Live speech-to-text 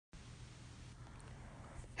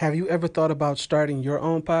Have you ever thought about starting your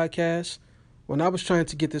own podcast? When I was trying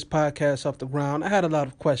to get this podcast off the ground, I had a lot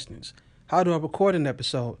of questions. How do I record an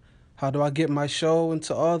episode? How do I get my show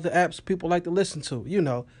into all the apps people like to listen to?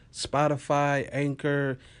 Spotify,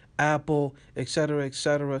 Anchor, Apple, etc.,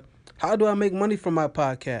 etc. How do I make money from my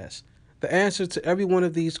podcast? The answer to every one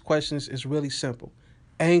of these questions is really simple.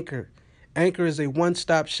 Anchor. Anchor is a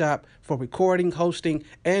one-stop shop for recording, hosting,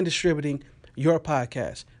 and distributing your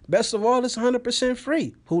podcast. Best of all, it's 100%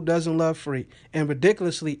 free. Who doesn't love free? And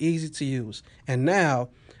ridiculously easy to use. And now,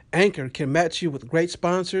 Anchor can match you with great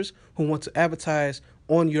sponsors who want to advertise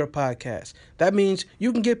on your podcast. That means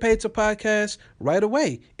you can get paid to podcast right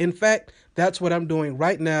away. In fact, that's what I'm doing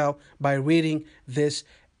right now by reading this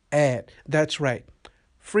ad. That's right.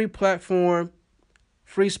 Free platform,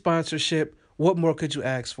 free sponsorship. What more could you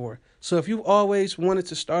ask for? So if you've always wanted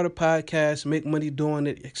to start a podcast, make money doing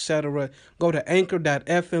it, etc., go to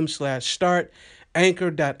anchor.fm/start,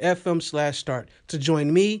 anchor.fm/start to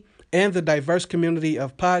join me and the diverse community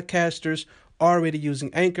of podcasters already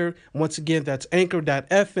using Anchor. Once again, that's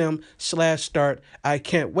anchor.fm/start. I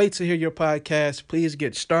can't wait to hear your podcast. Please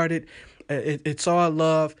get started. It's all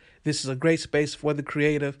love. This is a great space for the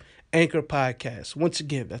creative. Anchor Podcast. Once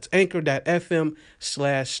again, that's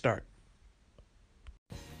anchor.fm/start.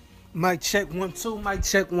 Mic check 1 2. Mic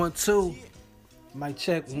check 1 2. Mic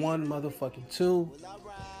check 1 motherfucking 2.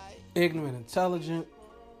 Ignorant, intelligent.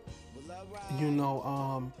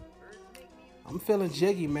 I'm feeling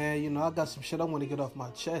jiggy, man. I got some shit I want to get off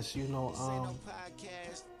my chest.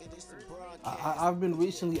 I've been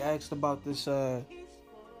recently asked about this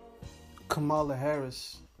Kamala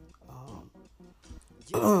Harris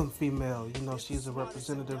female. She's a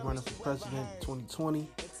representative running for president 2020.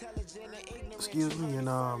 Excuse me. And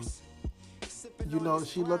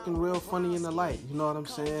she looking real funny in the light. You know what I'm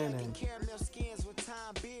saying? And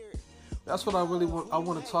that's what I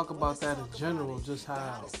want to talk about that in general. Just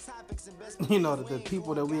how, the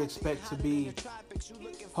people that we expect to be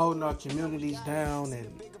holding our communities down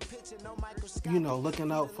and,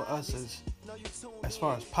 looking out for us as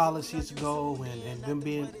far as policies go and them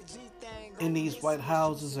being in these White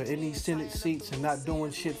Houses or in these Senate seats and not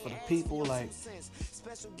doing shit for the people. Like,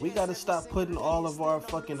 we got to stop putting all of our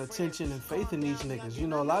fucking attention and faith in these niggas. A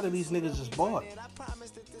lot of these niggas just bought.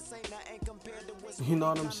 You know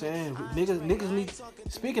what I'm saying? Niggas need,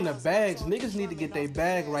 speaking of bags, niggas need to get their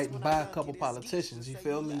bag right and buy a couple politicians. You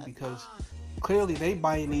feel me? Because clearly they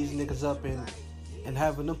buying these niggas up and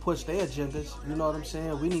having them push their agendas. You know what I'm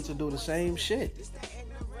saying? We need to do the same shit.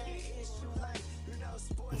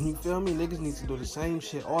 You feel me? Niggas need to do the same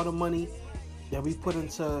shit. All the money that we put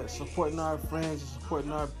into supporting our friends and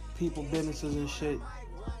supporting our people, businesses and shit,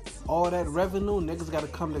 all that revenue, niggas got to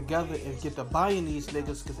come together and get to buying these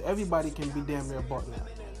niggas, because everybody can be damn near bought now.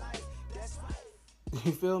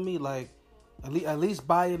 You feel me? Like, at least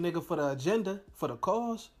buy a nigga for the agenda, for the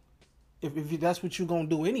cause. If that's what you gonna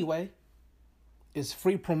do anyway, is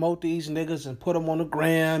free promote these niggas and put them on the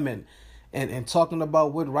gram and talking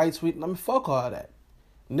about what rights we... fuck all that.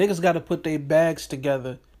 Niggas got to put their bags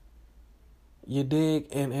together, you dig,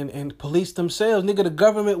 and police themselves. Nigga, the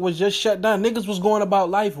government was just shut down. Niggas was going about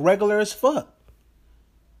life regular as fuck.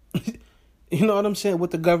 You know what I'm saying?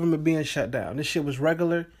 With the government being shut down. This shit was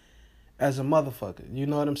regular as a motherfucker. You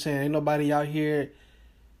know what I'm saying? Ain't nobody out here,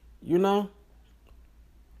 a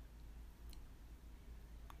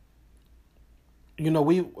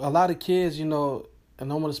lot of kids, and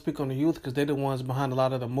I want to speak on the youth because they're the ones behind a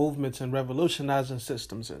lot of the movements and revolutionizing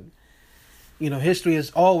systems. And, history has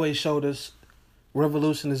always showed us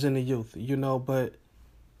revolution is in the youth, but,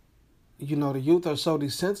 the youth are so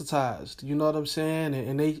desensitized, you know what I'm saying?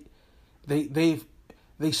 And they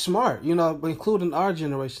smart, including our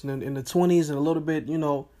generation in the 20s and a little bit,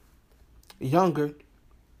 younger.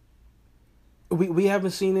 We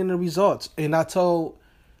haven't seen any results. And I told,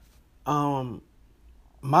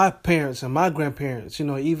 my parents and my grandparents,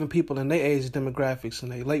 even people in their age demographics in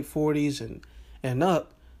their late 40s and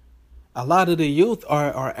up, a lot of the youth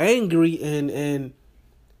are angry and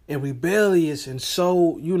rebellious. And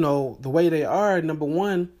so, the way they are, number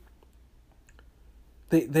one,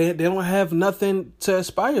 they don't have nothing to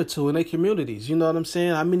aspire to in their communities. You know what I'm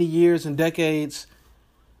saying? How many years and decades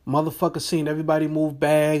motherfuckers seen everybody move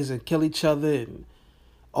bags and kill each other and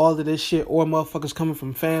all of this shit, or motherfuckers coming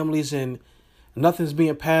from families and nothing's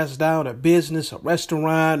being passed down, a business, a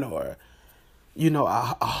restaurant, or,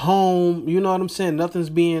 a home. You know what I'm saying? Nothing's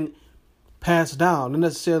being passed down, not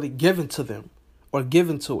necessarily given to them or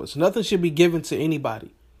given to us. Nothing should be given to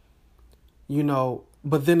anybody.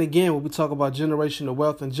 But then again, when we talk about generational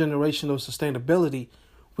wealth and generational sustainability,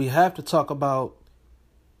 we have to talk about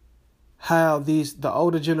how the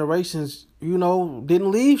older generations,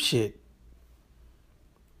 didn't leave shit.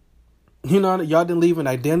 Y'all didn't leave an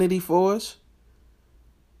identity for us.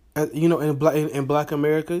 In Black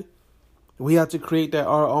America, we have to create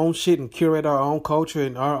our own shit and curate our own culture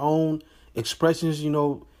and our own expressions.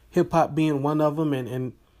 Hip hop being one of them,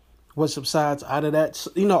 and what subsides out of that.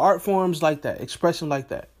 Art forms like that, expression like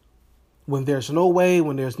that. When there's no way,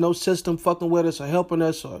 when there's no system fucking with us or helping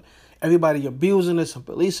us, or everybody abusing us and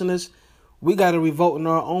policing us, we got to revolt in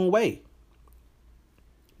our own way.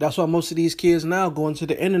 That's why most of these kids now going to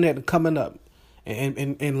the internet and coming up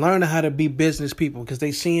and learning how to be business people, because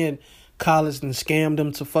they seeing college and scammed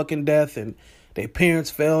them to fucking death, and their parents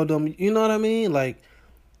failed them. You know what I mean? Like,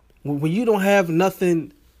 when you don't have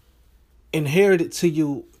nothing inherited to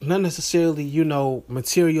you, not necessarily,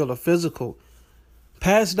 material or physical,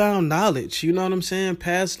 pass down knowledge. You know what I'm saying?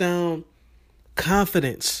 Pass down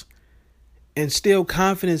confidence. Instill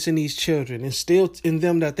confidence in these children. Instill in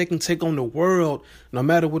them that they can take on the world no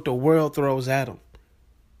matter what the world throws at them.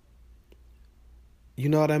 You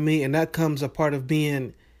know what I mean? And that comes a part of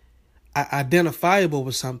being identifiable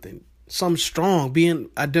with something strong, being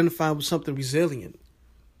identified with something resilient,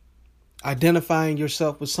 identifying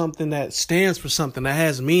yourself with something that stands for something that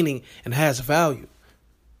has meaning and has value.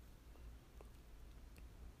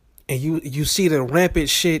 And you see the rampant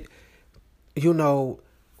shit,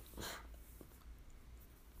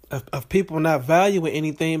 of people not valuing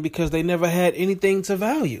anything because they never had anything to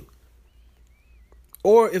value.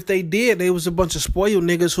 Or if they did, they was a bunch of spoiled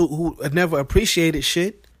niggas who never appreciated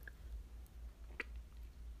shit.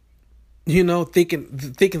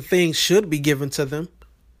 Thinking things should be given to them.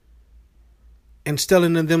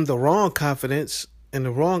 Instilling in them the wrong confidence and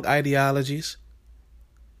the wrong ideologies.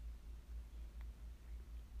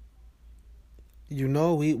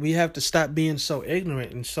 We have to stop being so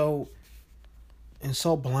ignorant and so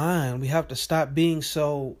blind. We have to stop being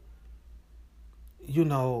so,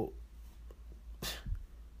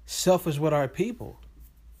 selfish with our people.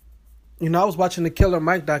 I was watching the Killer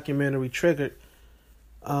Mike documentary, Trigger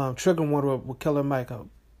One with Killer Mike. I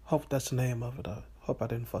hope that's the name of it. I hope I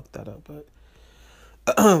didn't fuck that up.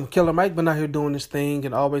 But Killer Mike been out here doing this thing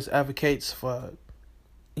and always advocates for,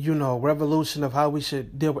 revolution of how we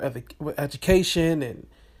should deal with education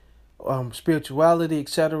and spirituality,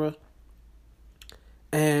 etc.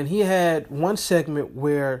 And he had one segment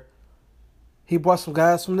where he brought some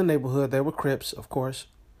guys from the neighborhood. They were Crips, of course.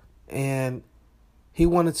 And he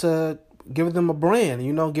wanted to give them a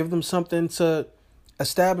brand, give them something to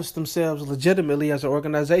establish themselves legitimately as an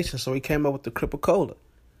organization. So he came up with the Cripa-Cola,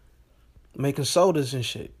 making sodas and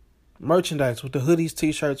shit, merchandise with the hoodies,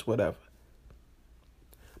 t-shirts, whatever.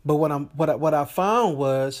 But what I found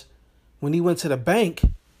was when he went to the bank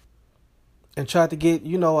and tried to get,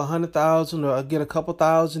 100,000 or get a couple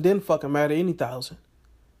thousand, didn't fucking matter any thousand.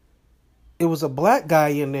 It was a black guy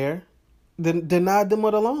in there that denied them a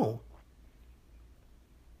loan.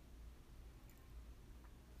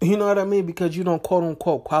 You know what I mean? Because you don't quote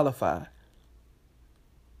unquote qualify.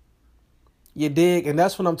 You dig? And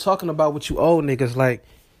that's what I'm talking about with you old niggas. Like,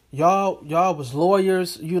 y'all was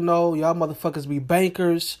lawyers, y'all motherfuckers be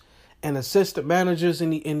bankers and assistant managers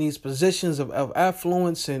in these positions of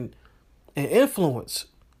affluence and influence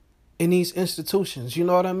in these institutions. You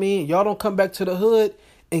know what I mean? Y'all don't come back to the hood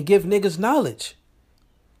and give niggas knowledge.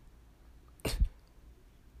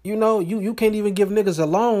 You can't even give niggas a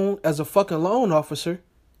loan as a fucking loan officer.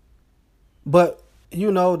 But,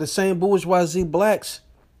 the same bourgeoisie blacks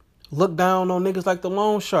look down on niggas like the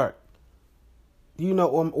loan shark.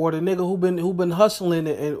 Or the nigga who been hustling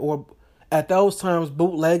or at those times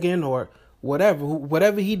bootlegging or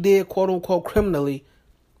whatever he did, quote unquote, criminally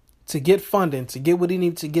to get funding, to get what he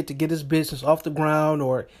needed to get his business off the ground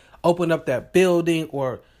or open up that building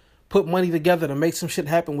or put money together to make some shit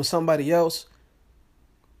happen with somebody else.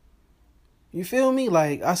 You feel me?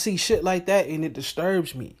 Like, I see shit like that and it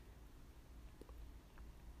disturbs me.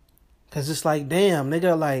 Cause it's like, damn,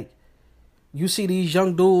 nigga, like, you see these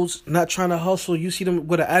young dudes not trying to hustle. You see them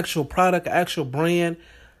with an actual product, an actual brand.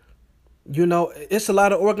 It's a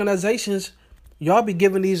lot of organizations y'all be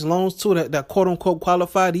giving these loans to that quote unquote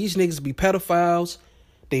qualify. These niggas be pedophiles.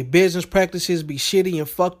 They business practices be shitty and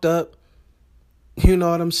fucked up. You know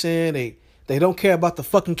what I'm saying? They don't care about the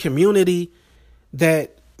fucking community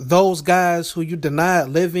that those guys who you denied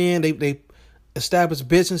live in. They establish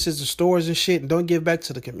businesses and stores and shit and don't give back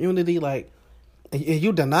to the community. Like, and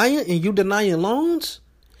you denying loans?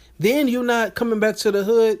 Then you're not coming back to the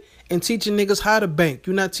hood and teaching niggas how to bank.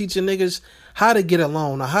 You're not teaching niggas how to get a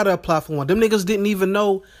loan or how to apply for one. Them niggas didn't even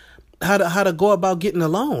know how to go about getting a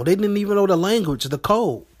loan. They didn't even know the language, the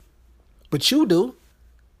code. But you do.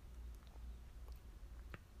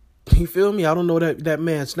 You feel me? I don't know that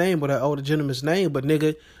man's name or that older gentleman's name, but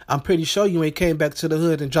nigga, I'm pretty sure you ain't came back to the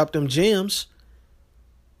hood and dropped them gems.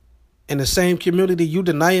 In the same community you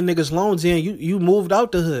denying niggas loans in, you moved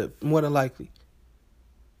out the hood, more than likely.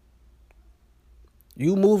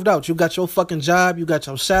 You moved out. You got your fucking job, you got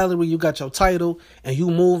your salary, you got your title, and you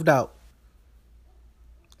moved out.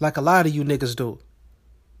 Like a lot of you niggas do.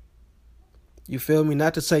 You feel me?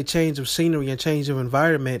 Not to say change of scenery and change of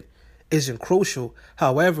environment isn't crucial.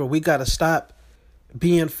 However, we gotta stop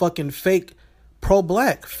being fucking fake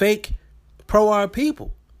pro-black, fake pro our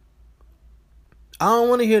people. I don't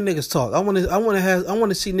want to hear niggas talk. I want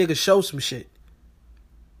to see niggas show some shit.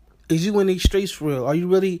 Is you in these streets for real? Are you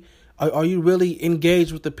really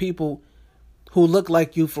engaged with the people who look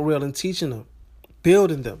like you for real and teaching them,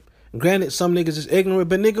 building them? Granted, some niggas is ignorant,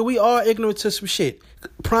 but nigga, we are ignorant to some shit.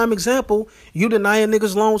 Prime example, you denying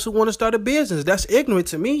niggas loans who want to start a business. That's ignorant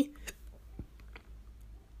to me.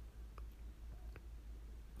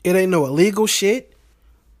 It ain't no illegal shit.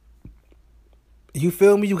 You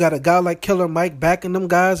feel me? You got a guy like Killer Mike backing them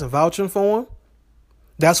guys and vouching for them.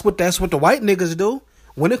 That's what the white niggas do.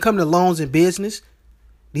 When it come to loans and business,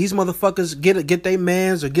 these motherfuckers get their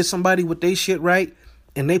mans or get somebody with their shit right,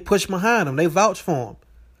 and they push behind them. They vouch for them.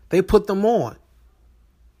 They put them on.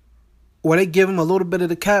 Or they give them a little bit of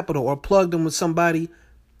the capital or plug them with somebody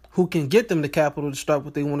who can get them the capital to start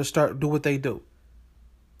what they want to start, do what they do.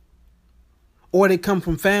 Or they come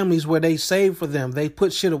from families where they save for them. They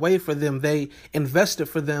put shit away for them. They invested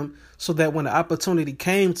for them so that when the opportunity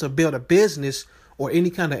came to build a business or any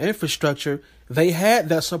kind of infrastructure, they had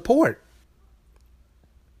that support.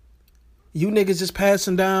 You niggas just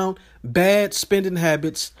passing down bad spending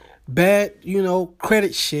habits, bad,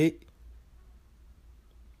 credit shit.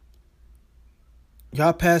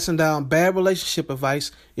 Y'all passing down bad relationship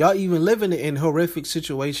advice. Y'all even living in horrific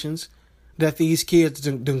situations that these kids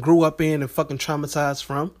done grew up in and fucking traumatized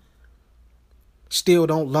from. Still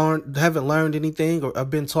haven't learned anything or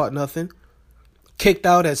been taught nothing. Kicked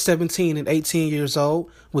out at 17 and 18 years old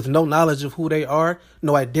with no knowledge of who they are,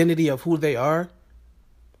 no identity of who they are.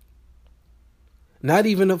 Not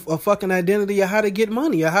even a fucking identity of how to get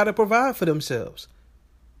money or how to provide for themselves.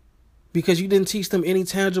 Because you didn't teach them any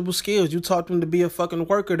tangible skills. You taught them to be a fucking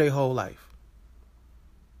worker their whole life.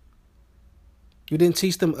 You didn't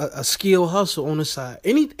teach them a skill hustle on the side.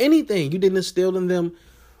 Anything. You didn't instill in them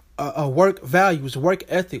work values, work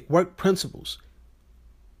ethic, work principles.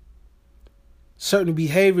 Certain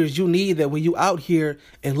behaviors you need that when you out here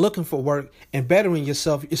and looking for work and bettering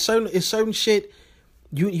yourself, it's certain shit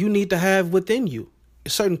you need to have within you.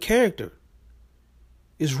 It's certain character.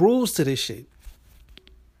 It's rules to this shit.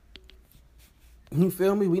 You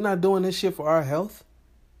feel me? We not doing this shit for our health.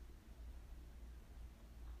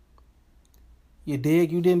 You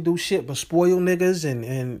dig? You didn't do shit but spoil niggas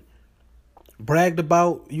and bragged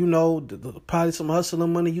about, probably some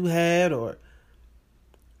hustling money you had, or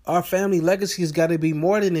our family legacy has got to be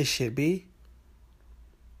more than this shit, B.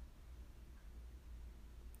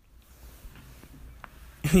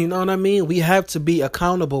 You know what I mean? We have to be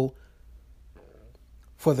accountable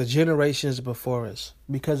for the generations before us.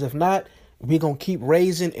 Because if not, we're going to keep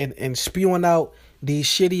raising and spewing out these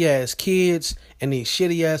shitty ass kids and these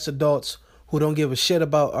shitty ass adults who don't give a shit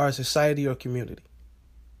about our society or community.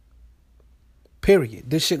 Period.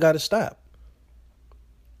 This shit got to stop.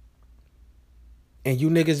 And you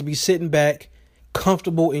niggas be sitting back,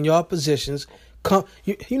 comfortable in your positions.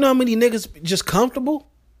 You know how many niggas just comfortable?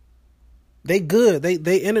 They good.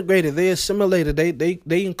 They integrated. They assimilated.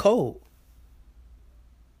 They in code.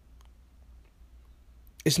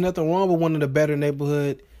 It's nothing wrong with wanting a better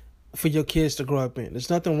neighborhood for your kids to grow up in. There's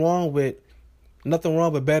nothing wrong with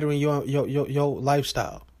bettering your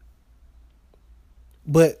lifestyle.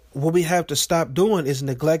 But what we have to stop doing is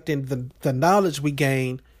neglecting the knowledge we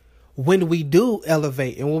gain when we do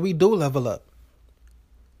elevate and when we do level up.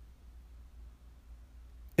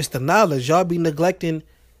 It's the knowledge. Y'all be neglecting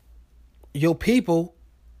your people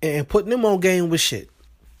and putting them on game with shit.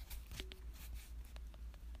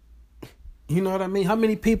 You know what I mean? How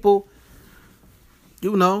many people,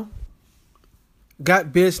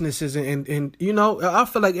 got businesses and I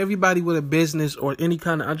feel like everybody with a business or any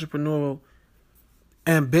kind of entrepreneurial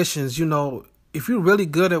ambitions, if you're really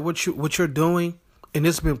good at what you're doing and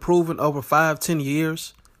it's been proven over 5-10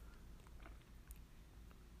 years,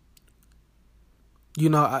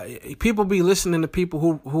 people be listening to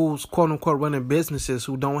people who's quote unquote running businesses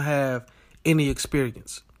who don't have any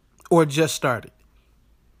experience or just started.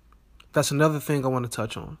 That's another thing I want to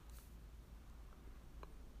touch on.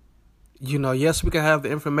 Yes, we can have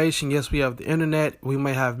the information. Yes, we have the internet. We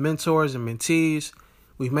may have mentors and mentees.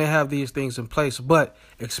 We may have these things in place, but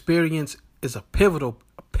experience is a pivotal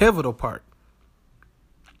part.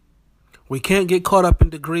 We can't get caught up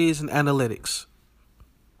in degrees and analytics.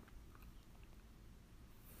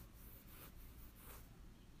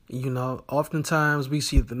 Oftentimes we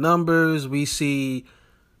see the numbers, we see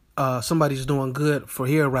somebody's doing good for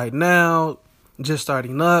here right now, just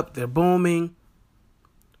starting up, they're booming.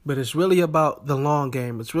 But it's really about the long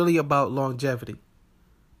game. It's really about longevity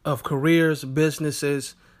of careers,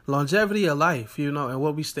 businesses, longevity of life, and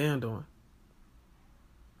what we stand on.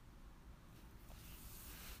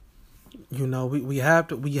 We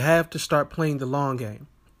have to start playing the long game.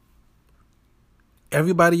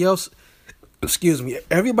 Everybody else does it.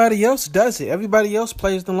 Everybody else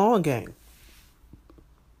plays the long game.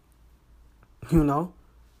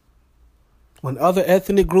 When other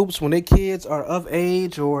ethnic groups, when their kids are of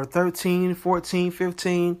age or 13, 14,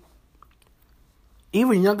 15,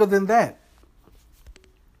 even younger than that,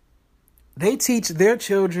 they teach their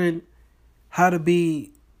children how to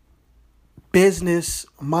be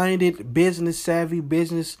business-minded, business-savvy,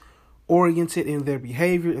 business-oriented in their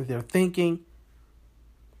behavior, in their thinking.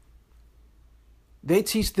 They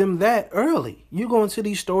teach them that early. You go into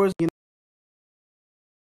these stores,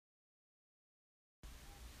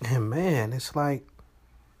 and man, it's like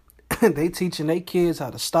they teaching their kids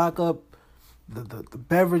how to stock up the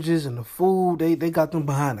beverages and the food. They got them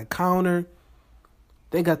behind the counter.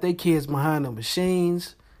 They got their kids behind the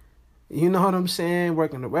machines. You know what I'm saying?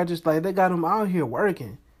 Working the register. Like, they got them out here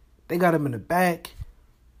working. They got them in the back,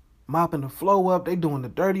 mopping the floor up. They doing the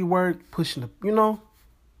dirty work, pushing the,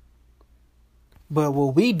 But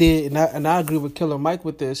what we did, and I agree with Killer Mike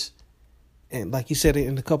with this, and like he said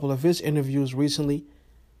in a couple of his interviews recently,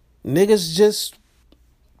 niggas just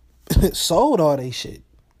sold all they shit.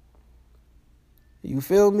 You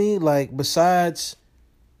feel me? Like, besides,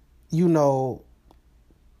 besides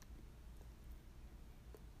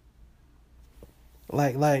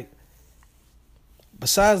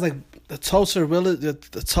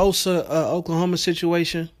the Tulsa, Oklahoma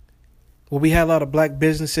situation, where we had a lot of black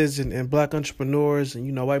businesses and black entrepreneurs, and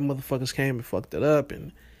white motherfuckers came and fucked it up,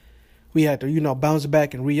 and we had to bounce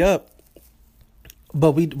back and re-up.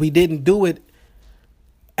 But we didn't do it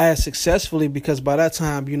as successfully because by that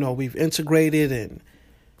time, we've integrated, and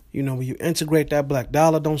when you integrate, that black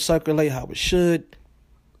dollar don't circulate how it should.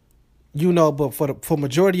 But for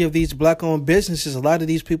majority of these black-owned businesses, a lot of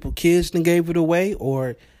these people, kids done gave it away,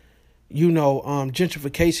 or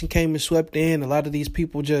gentrification came and swept in. A lot of these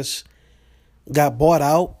people just got bought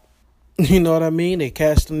out. You know what I mean? They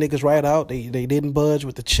cashed them niggas right out. They didn't budge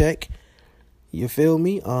with the check. You feel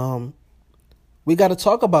me? We got to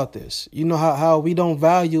talk about this. How we don't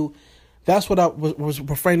value. That's what I was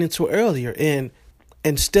referring to earlier. And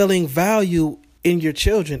instilling value in your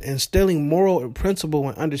children, instilling moral and principle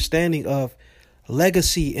and understanding of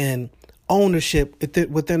legacy and ownership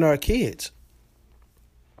within our kids.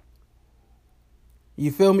 You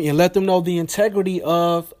feel me? And let them know the integrity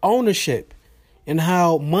of ownership and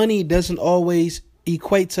how money doesn't always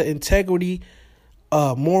equate to integrity,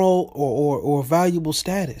 moral or valuable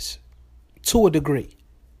status to a degree.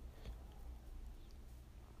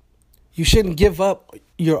 You shouldn't give up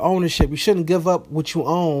your ownership. You shouldn't give up what you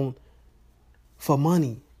own for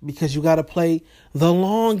money, because you got to play the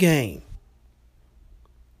long game.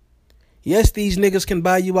 Yes, these niggas can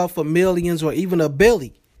buy you out for millions or even a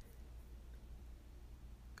billy.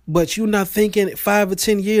 But you not thinking 5 or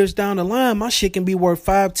 10 years down the line, my shit can be worth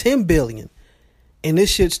 5-10 billion. And this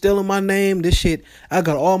shit still in my name. This shit, I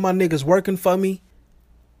got all my niggas working for me.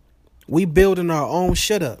 We building our own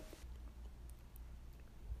shit up.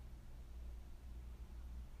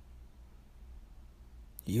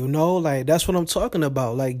 That's what I'm talking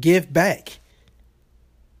about. Like, give back.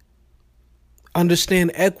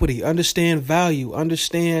 Understand equity. Understand value.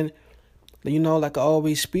 Understand, like I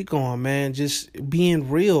always speak on, man, just being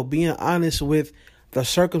real, being honest with the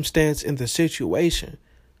circumstance and the situation.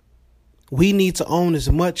 We need to own as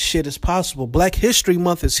much shit as possible. Black History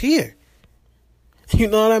Month is here. You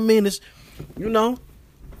know what I mean? It's,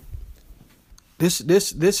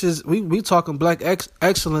 This is we talking black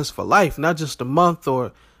excellence for life, not just a month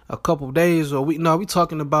or a couple of days or we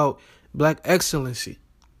talking about black excellency.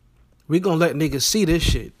 We gonna let niggas see this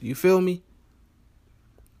shit. You feel me?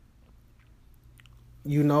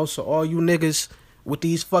 So all you niggas with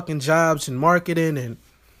these fucking jobs in marketing and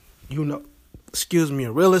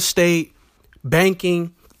in real estate,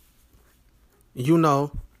 banking, human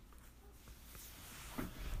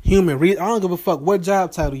I don't give a fuck what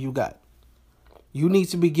job title you got. You need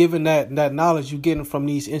to be given that knowledge you're getting from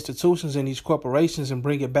these institutions and these corporations and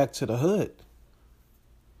bring it back to the hood.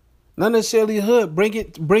 Not necessarily hood. Bring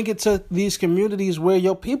it to these communities where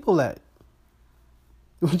your people at.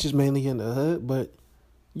 Which is mainly in the hood, but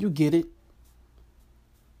you get it.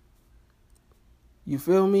 You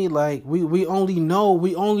feel me? Like we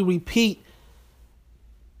only repeat,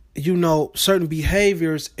 certain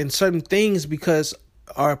behaviors and certain things because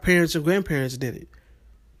our parents and grandparents did it.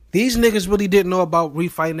 These niggas really didn't know about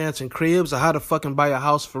refinancing cribs or how to fucking buy a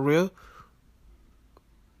house for real.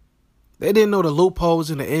 They didn't know the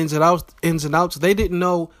loopholes and the ins and outs. They didn't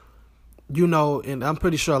know, and I'm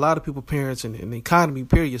pretty sure a lot of people, parents and the economy,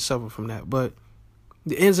 period, suffer from that. But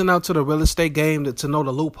the ins and outs of the real estate game, to know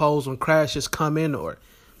the loopholes when crashes come in or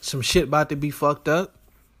some shit about to be fucked up.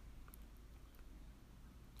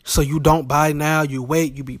 So you don't buy now, you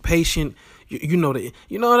wait, you be patient. You know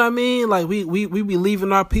what I mean? Like we be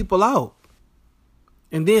leaving our people out.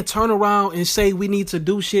 And then turn around and say we need to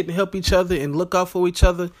do shit and help each other and look out for each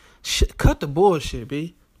other. Shit, cut the bullshit,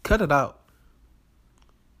 B. Cut it out.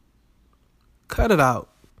 Cut it out.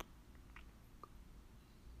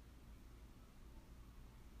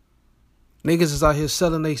 Niggas is out here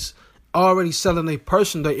already selling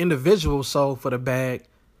their individual soul for the bag.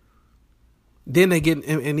 Then they get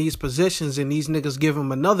in these positions and these niggas give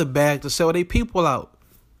them another bag to sell their people out.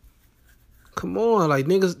 Come on, like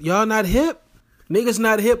niggas, y'all not hip? Niggas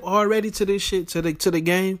not hip already to this shit, to the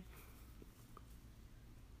game?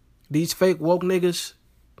 These fake woke niggas,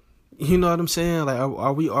 you know what I'm saying? Like,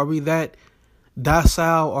 are we that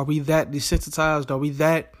docile? Are we that desensitized? Are we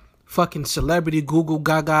that fucking celebrity Google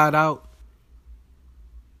Gaga'd out?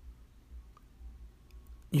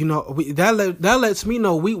 That lets me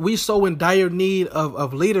know we so in dire need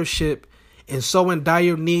of leadership and so in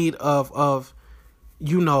dire need of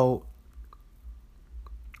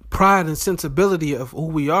pride and sensibility of who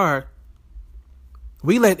we are.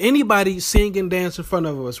 We let anybody sing and dance in front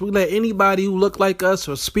of us. We let anybody who look like us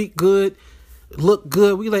or speak good, look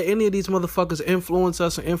good. We let any of these motherfuckers influence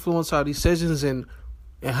us and influence our decisions and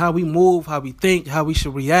how we move, how we think, how we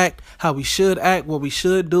should react, how we should act, what we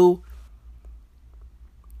should do.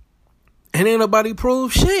 And ain't nobody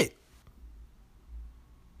proved shit.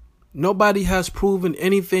 Nobody has proven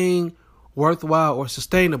anything worthwhile or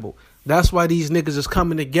sustainable. That's why these niggas is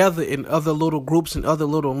coming together in other little groups and other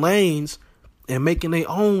little lanes and making their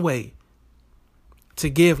own way to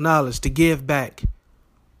give knowledge, to give back.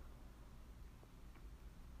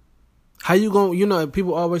 How you gonna,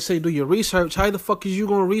 people always say, do your research. How the fuck is you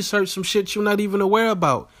gonna research some shit you're not even aware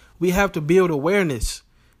about? We have to build awareness.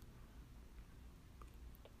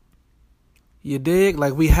 You dig?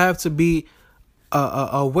 Like, we have to be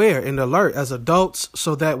aware and alert as adults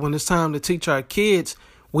so that when it's time to teach our kids,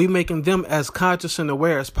 we making them as conscious and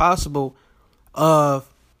aware as possible of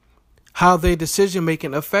how their decision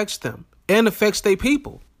making affects them and affects their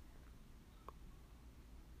people.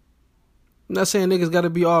 I'm not saying niggas got to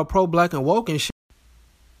be all pro-black and woke and shit.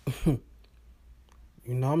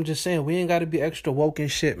 I'm just saying we ain't got to be extra woke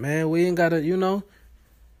and shit, man. We ain't got to,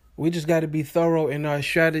 we just got to be thorough in our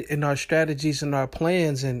strategies and our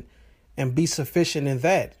plans and be sufficient in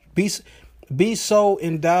that. Be so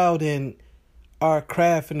endowed in our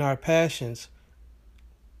craft and our passions,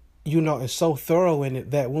 and so thorough in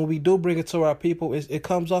it that when we do bring it to our people, it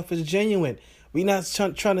comes off as genuine. We not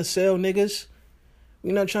trying to sell niggas.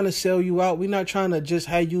 We not trying to sell you out. We not trying to just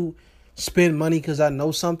have you spend money because I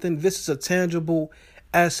know something. This is a tangible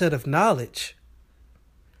asset of knowledge.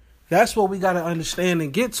 That's what we got to understand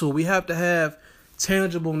and get to. We have to have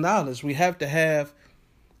tangible knowledge. We have to have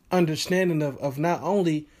understanding of not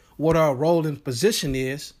only what our role and position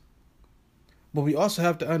is, but we also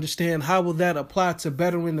have to understand how will that apply to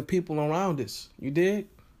bettering the people around us. You dig?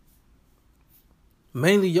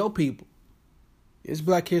 Mainly your people. It's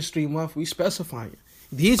Black History Month. We specifying.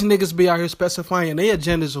 These niggas be out here specifying their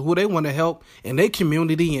agendas of who they want to help in their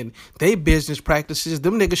community and their business practices.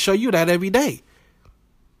 Them niggas show you that every day.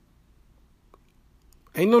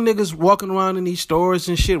 Ain't no niggas walking around in these stores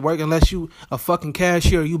and shit working unless you a fucking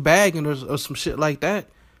cashier or you bagging or some shit like that.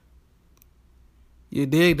 You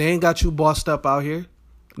dig? They ain't got you bossed up out here.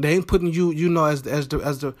 They ain't putting you, as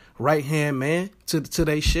the right hand man to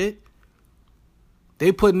they shit.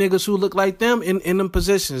 They put niggas who look like them in them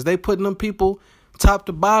positions. They putting them people top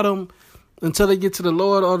to bottom until they get to the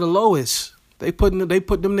lower or the lowest. They put them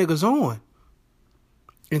niggas on.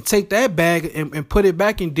 And take that bag and put it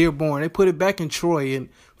back in Dearborn. They put it back in Troy and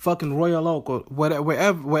fucking Royal Oak or whatever,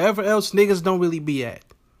 wherever else niggas don't really be at.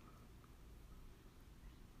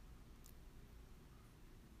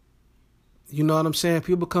 You know what I'm saying?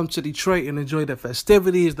 People come to Detroit and enjoy the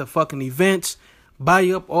festivities, the fucking events, buy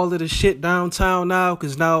up all of the shit downtown now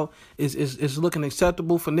because now it's looking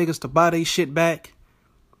acceptable for niggas to buy their shit back.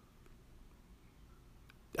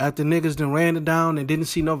 After niggas done ran it down and didn't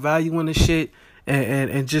see no value in the shit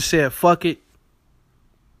and just said, fuck it.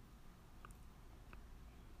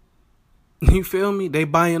 You feel me? They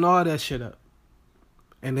buying all that shit up.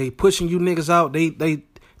 And they pushing you niggas out. They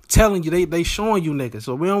telling you, they showing you niggas.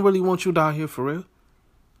 So we don't really want you down here for real.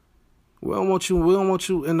 We don't want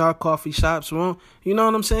you in our coffee shops. You know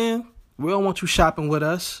what I'm saying? We don't want you shopping with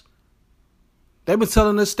us. They've been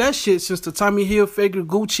telling us that shit since the Tommy Hilfiger,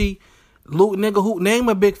 Gucci, nigga, who name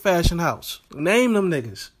a big fashion house. Name them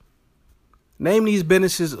niggas. Name these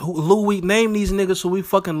businesses, Louis, name these niggas who we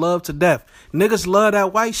fucking love to death. Niggas love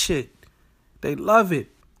that white shit. They love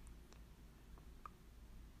it.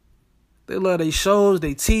 They love they shows,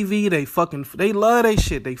 they TV, they love they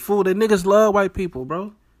shit. They fool. They niggas love white people,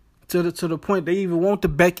 bro. To the point they even want the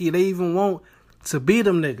Becky, they even want to be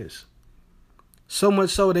them niggas. So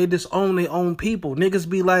much so they disown their own people. Niggas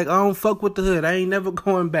be like, I don't fuck with the hood. I ain't never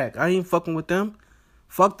going back. I ain't fucking with them.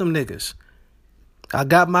 Fuck them niggas. I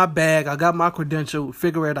got my bag. I got my credential.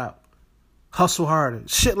 Figure it out. Hustle harder.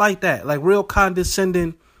 Shit like that. Like real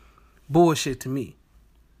condescending bullshit to me.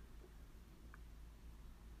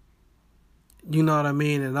 You know what I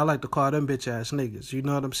mean? And I like to call them bitch ass niggas. You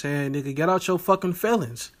know what I'm saying? Nigga, get out your fucking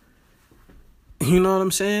feelings. You know what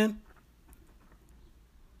I'm saying?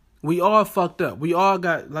 We all fucked up. We all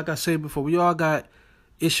got, like I said before, we all got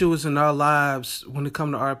issues in our lives when it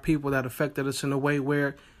comes to our people that affected us in a way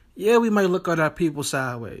where, yeah, we might look at our people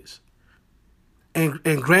sideways. And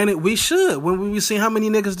granted, we should. When we see how many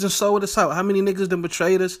niggas just sold us out, how many niggas done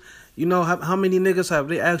betrayed us, you know, how many niggas have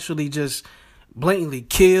they actually just blatantly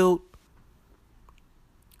killed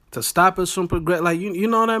to stop us from progress. Like, you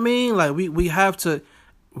know what I mean? Like, we have to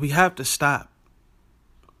stop.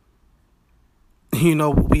 You know,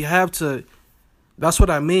 we have to, that's what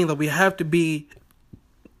I mean. Like, we have to be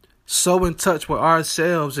so in touch with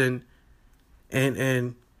ourselves and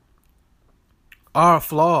our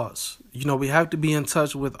flaws. You know, we have to be in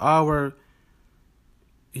touch with our,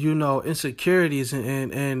 you know, insecurities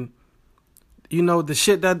and you know, the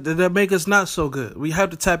shit that make us not so good. We have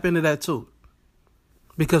to tap into that too.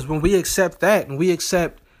 Because when we accept that and we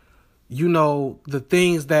accept, you know, the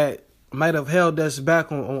things that might have held us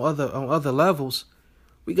back on other levels,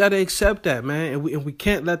 we got to accept that, man. And we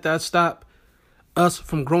can't let that stop us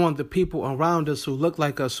from growing the people around us who look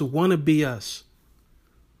like us, who want to be us.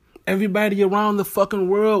 Everybody around the fucking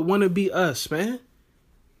world want to be us, man.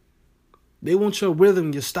 They want your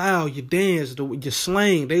rhythm, your style, your dance, your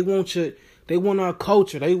slang. They want our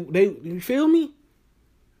culture. They you feel me?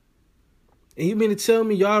 And you mean to tell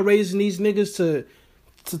me y'all raising these niggas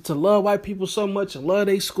to love white people so much and love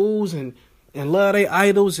their schools and love their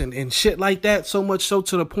idols and shit like that, so much so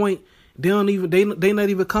to the point they not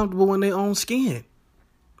even comfortable in their own skin.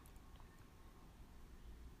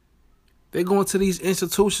 They going to these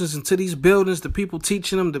institutions and to these buildings, the people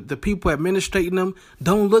teaching them, the people administrating them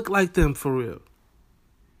don't look like them for real.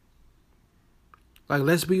 Like,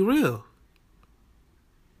 let's be real.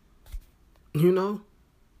 You know?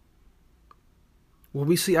 When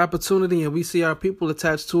we see opportunity and we see our people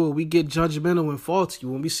attached to it, we get judgmental and faulty.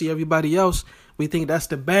 When we see everybody else, we think that's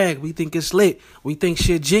the bag. We think it's lit. We think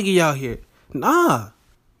shit jiggy out here. Nah.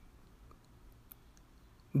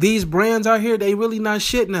 These brands out here, they really not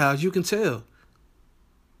shit now, as you can tell.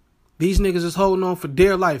 These niggas is holding on for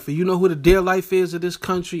dear life. And you know who the dear life is of this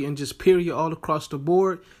country and just period all across the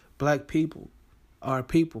board? Black people. Our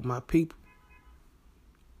people, my people.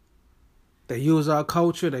 They use our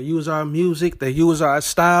culture. They use our music. They use our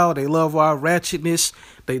style. They love our ratchetness.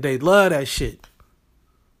 They love that shit.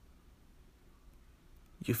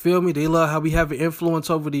 You feel me? They love how we have an influence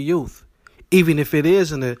over the youth, even if it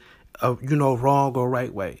is in a wrong or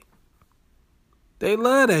right way. They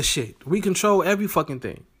love that shit. We control every fucking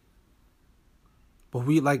thing. But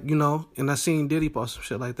we and I seen Diddy post some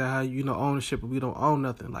shit like that. How ownership, but we don't own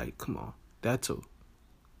nothing. Like, come on, that too.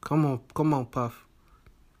 Come on, Puff.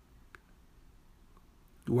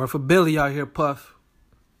 You work for Billy out here, Puff.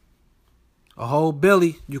 A whole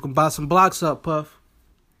Billy. You can buy some blocks up, Puff.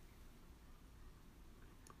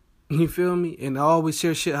 You feel me? And I always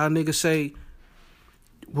hear shit how niggas say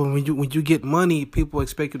when you get money, people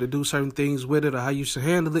expect you to do certain things with it or how you should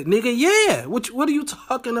handle it. Nigga, yeah. What are you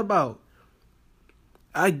talking about?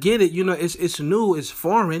 I get it. It's new. It's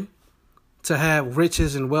foreign to have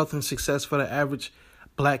riches and wealth and success for the average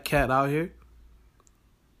black cat out here.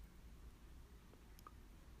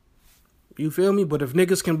 You feel me? But if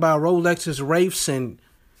niggas can buy Rolexes, Wraiths, and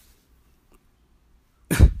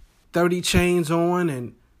 30 chains on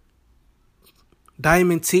and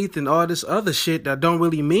diamond teeth and all this other shit that don't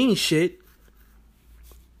really mean shit,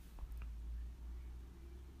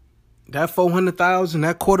 That 400,000,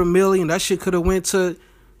 that 250,000, that shit could have went to,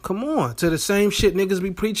 come on, to the same shit niggas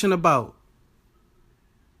be preaching about.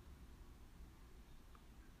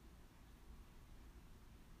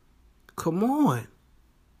 Come on.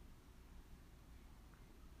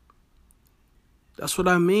 That's what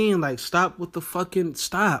I mean. Like, stop with the fucking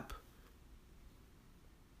stop.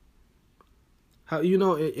 How,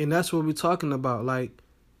 and that's what we're talking about. Like,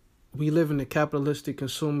 we live in a capitalistic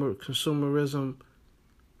consumerism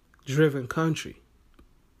driven country.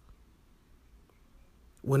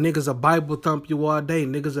 When niggas a Bible thump you all day,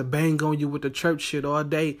 niggas a bang on you with the church shit all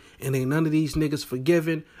day, and ain't none of these niggas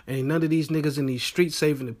forgiving, ain't none of these niggas in these streets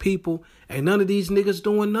saving the people, ain't none of these niggas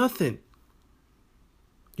doing nothing.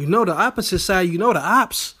 You know the opposite side, the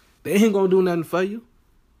ops, they ain't gonna do nothing for you.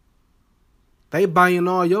 They buying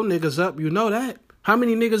all your niggas up, you know that. How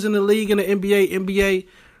many niggas in the league, in the NBA,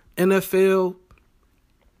 NFL,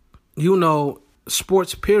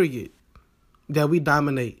 sports period, that we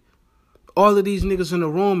dominate? All of these niggas in the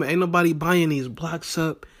room, ain't nobody buying these blocks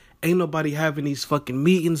up. Ain't nobody having these fucking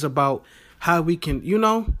meetings about how we can,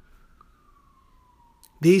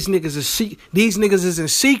 These niggas is in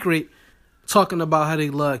secret talking about how they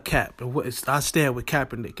love Cap and I stand with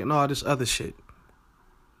Kaepernick and all this other shit.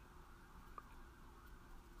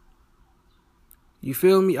 You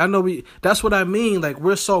feel me? I know that's what I mean. Like,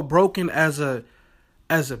 we're so broken as a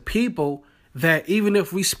people that even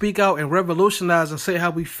if we speak out and revolutionize and say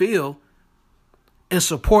how we feel in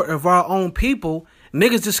support of our own people,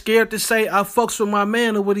 niggas just scared to say I fucks with my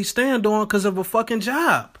man or what he stand on because of a fucking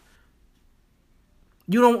job.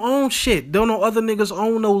 You don't own shit. Don't know other niggas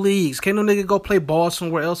own no leagues. Can't no nigga go play ball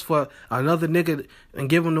somewhere else for another nigga and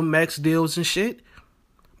give him them max deals and shit.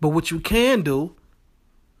 But what you can do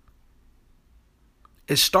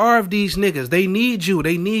is starve these niggas. They need you.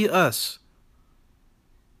 They need us.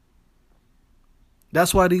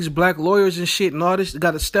 That's why these black lawyers and shit and all this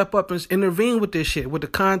got to step up and intervene with this shit, with the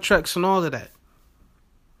contracts and all of that.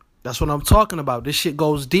 That's what I'm talking about. This shit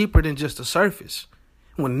goes deeper than just the surface.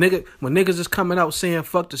 When niggas is coming out saying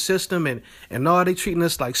fuck the system and all, they treating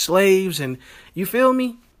us like slaves, and you feel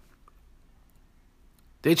me?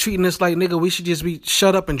 They treating us like, nigga, we should just be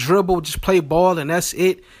shut up and dribble, just play ball, and that's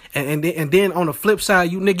it. And then on the flip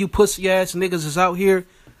side, you pussy ass niggas is out here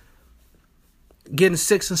getting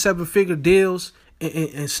 6 and 7 figure deals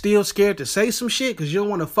and still scared to say some shit because you don't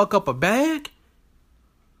want to fuck up a bag.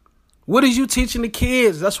 What is you teaching the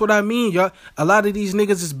kids? That's what I mean, y'all. A lot of these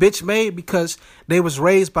niggas is bitch made because they was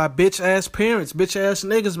raised by bitch ass parents, bitch ass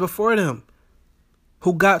niggas before them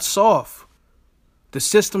who got soft. The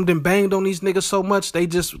system done banged on these niggas so much, they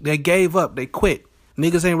gave up. They quit.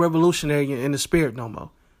 Niggas ain't revolutionary in the spirit no more.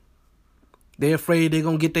 They afraid they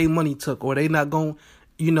gonna get their money took, or they not gonna,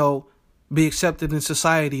 be accepted in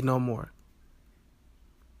society no more.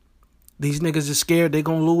 These niggas is scared they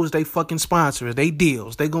gonna lose they fucking sponsors, they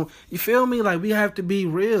deals. You feel me? Like, we have to be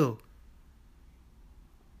real.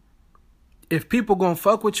 If people gonna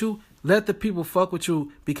fuck with you, let the people fuck with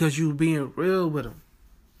you because you being real with them.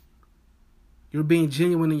 You're being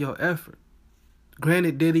genuine in your effort.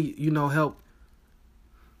 Granted, did he, help,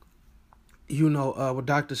 with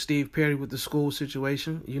Dr. Steve Perry with the school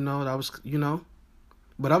situation? That was,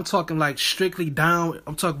 But I'm talking like strictly down.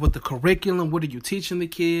 I'm talking about the curriculum. What are you teaching the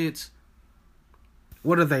kids?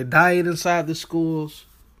 What are they diet inside the schools?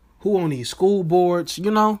 Who on these school boards? Be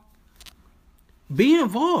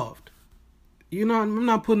involved. I'm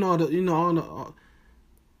not putting all the, on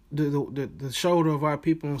the shoulder of our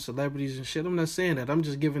people and celebrities and shit. I'm not saying that. I'm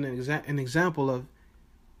just giving an example of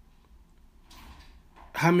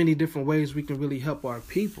how many different ways we can really help our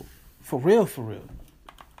people. For real, for real.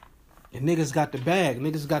 And niggas got the bag.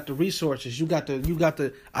 Niggas got the resources. You got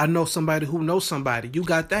the I know somebody who knows somebody. You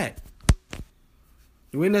got that.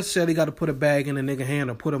 You ain't necessarily got to put a bag in a nigga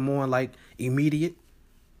hand or put him on like immediate.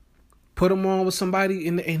 Put him on with somebody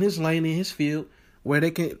in his lane, in his field, where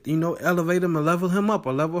they can, elevate him and level him up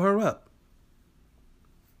or level her up.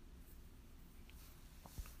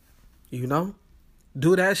 Do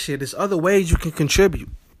that shit. There's other ways you can contribute.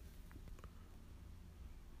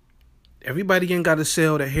 Everybody ain't got to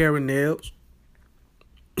sell their hair and nails.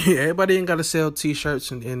 Everybody ain't got to sell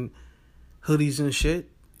t-shirts and hoodies and shit.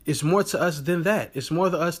 It's more to us than that. It's more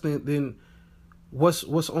to us than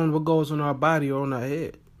what goes on our body or on our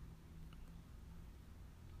head.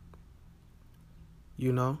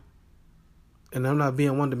 And I'm not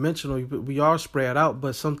being one-dimensional. We are spread out,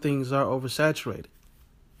 but some things are oversaturated.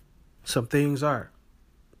 Some things are.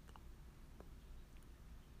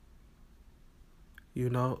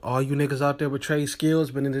 All you niggas out there with trade skills,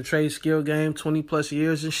 been in the trade skill game 20 plus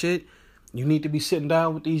years and shit, you need to be sitting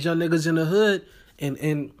down with these young niggas in the hood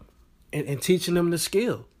and and teaching them the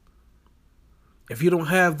skill. If you don't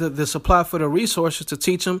have the supply for the resources to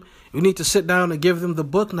teach them, you need to sit down and give them the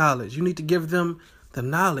book knowledge. You need to give them the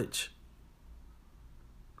knowledge.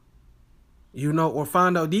 Or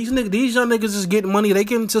find out these young niggas is getting money. They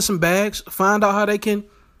get into some bags. Find out how they can,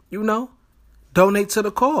 donate to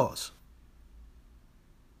the cause.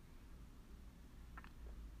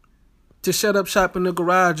 To shut up shop in the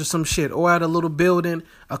garage or some shit, or at a little building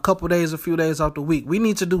a few days out the week. We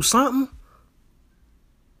need to do something.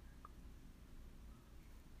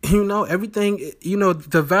 Everything,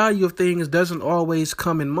 the value of things doesn't always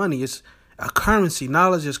come in money. It's a currency.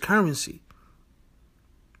 Knowledge is currency.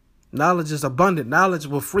 Knowledge is abundant. Knowledge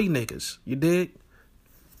will free niggas. You dig?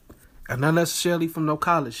 And not necessarily from no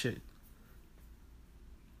college shit.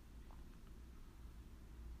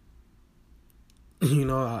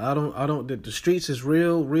 I don't, the streets is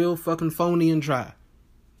real fucking phony and dry.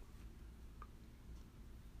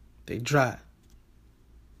 They dry.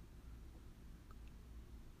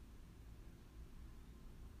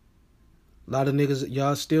 A lot of niggas,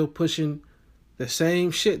 y'all still pushing the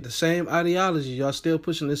same shit, the same ideology. Y'all still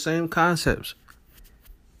pushing the same concepts.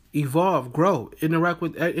 Evolve, grow, interact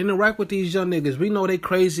with these young niggas. We know they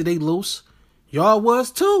crazy, they loose. Y'all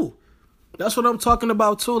was too. That's what I'm talking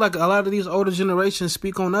about too. Like a lot of these older generations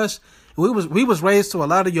speak on us. We was raised to a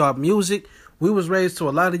lot of y'all music. We was raised to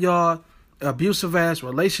a lot of y'all abusive ass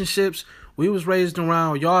relationships. We was raised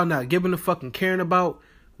around y'all not giving a fucking caring about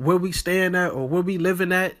where we stand at or where we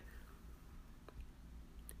living at.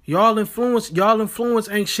 Y'all influence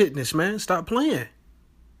ain't shitness, man. Stop playing.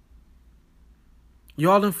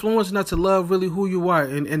 Y'all influence not to love really who you are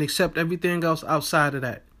and accept everything else outside of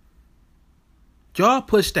that. Y'all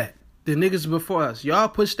push that. The niggas before us. Y'all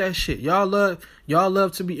push that shit. Y'all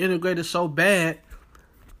love to be integrated so bad.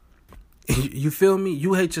 You feel me?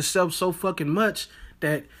 You hate yourself so fucking much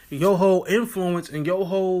that your whole influence and your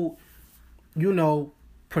whole,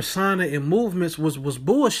 persona and movements was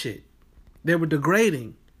bullshit. They were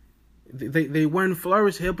degrading. They weren't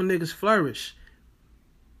helping niggas flourish.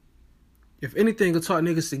 If anything, it taught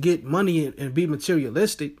niggas to get money and be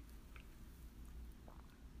materialistic.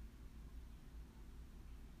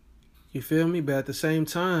 You feel me? But at the same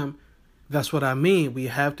time, that's what I mean. We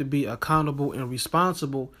have to be accountable and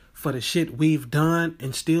responsible for the shit we've done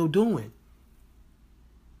and still doing.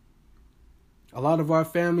 A lot of our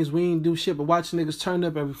families, we ain't do shit but watch niggas turn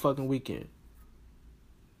up every fucking weekend.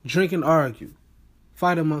 Drink and argue.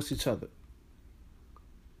 Fight amongst each other.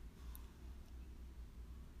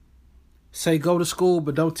 Say go to school,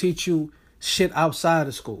 but don't teach you shit outside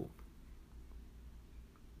of school.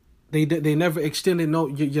 They never extended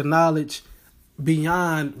your knowledge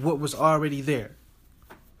beyond what was already there.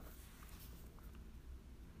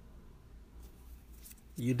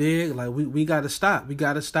 You dig? Like we gotta stop. We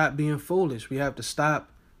gotta stop being foolish. We have to stop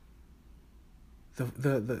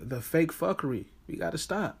the fake fuckery. We gotta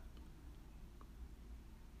stop.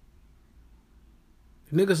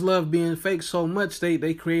 Niggas love being fake so much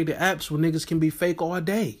they created apps where niggas can be fake all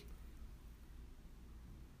day.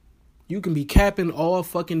 You can be capping all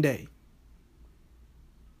fucking day.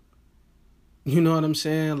 You know what I'm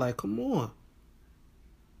saying? Like, come on.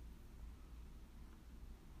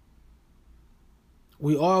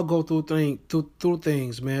 We all go through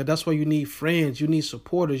things, man. That's why you need friends. You need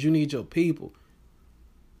supporters. You need your people.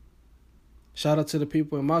 Shout out to the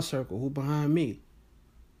people in my circle who behind me.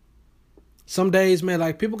 Some days, man,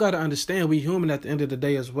 like, people got to understand we human at the end of the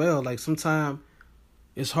day as well. Like, sometimes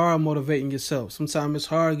it's hard motivating yourself. Sometimes it's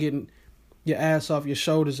hard getting your ass off your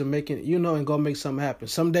shoulders and making, and go make something happen.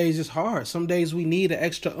 Some days it's hard. Some days we need an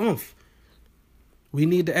extra oomph. We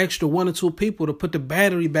need the extra 1 or 2 people to put the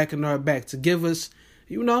battery back in our back to give us,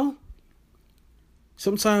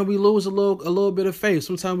 Sometimes we lose a little bit of faith.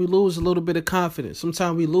 Sometimes we lose a little bit of confidence.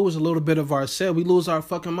 Sometimes we lose a little bit of ourselves. We lose our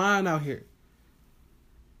fucking mind out here.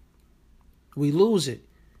 We lose it.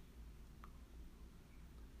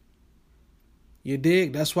 You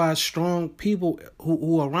dig? That's why strong people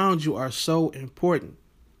who around you are so important.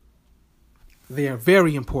 They are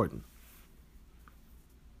very important.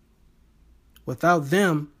 Without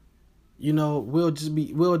them, we'll just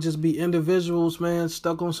be individuals, man,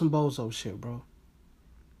 stuck on some bozo shit, bro.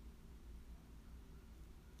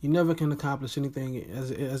 You never can accomplish anything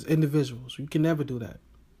as individuals. You can never do that.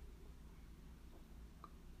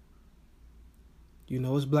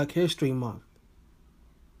 It's Black History Month.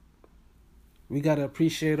 We got to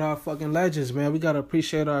appreciate our fucking legends, man. We got to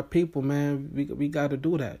appreciate our people, man. We got to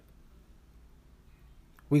do that.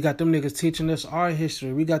 We got them niggas teaching us our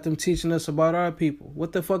history. We got them teaching us about our people.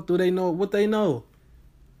 What the fuck do they know? What they know?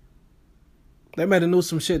 They might have knew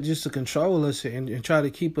some shit just to control us and try to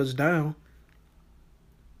keep us down.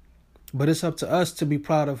 But it's up to us to be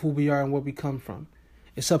proud of who we are and where we come from.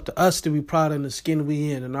 It's up to us to be proud of the skin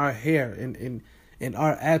we in and our hair and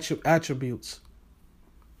our attributes.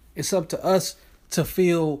 It's up to us to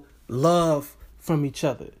feel love from each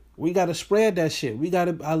other. We gotta spread that shit. We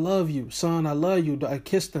gotta, I love you, son. I love you. I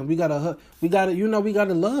kissed them. We gotta hug. We gotta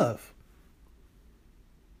love.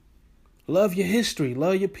 Love your history.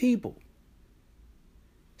 Love your people.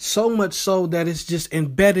 So much so that it's just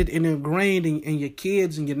embedded and ingrained in your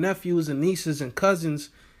kids and your nephews and nieces and cousins.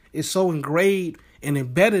 It's so ingrained and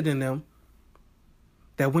embedded in them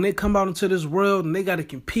that when they come out into this world and they got to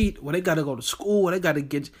compete, or they got to go to school, or they got to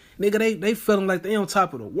get, nigga, they feeling like they on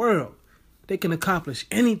top of the world. They can accomplish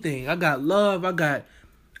anything. I got love.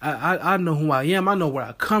 I know who I am. I know where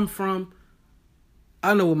I come from.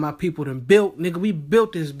 I know what my people done built. Nigga, we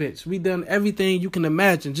built this bitch. We done everything you can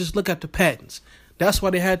imagine. Just look at the patents. That's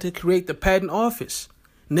why they had to create the patent office.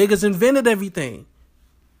 Niggas invented everything.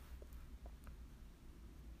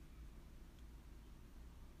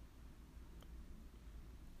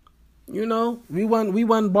 You know, we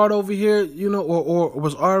wasn't brought over here, you know, or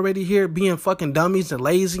was already here being fucking dummies and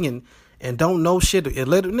lazy and don't know shit.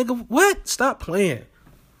 Nigga, what? Stop playing.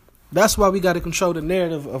 That's why we got to control the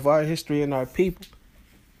narrative of our history and our people.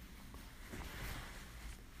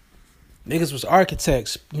 Niggas was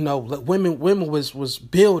architects, you know, women was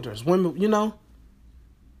builders, women, you know.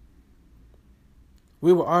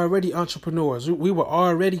 We were already entrepreneurs. We were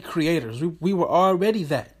already creators. We were already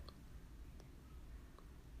that.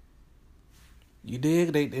 You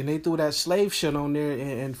dig? They threw that slave shit on there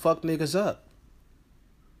and fucked niggas up.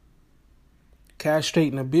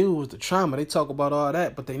 Castrate and abuse, the trauma. They talk about all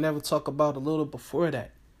that, but they never talk about a little before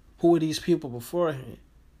that. Who are these people beforehand?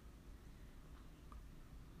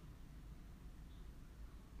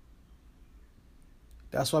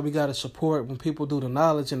 That's why we got to support when people do the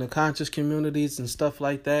knowledge in the conscious communities and stuff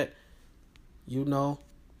like that, you know.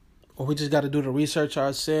 Or we just got to do the research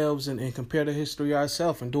ourselves and compare the history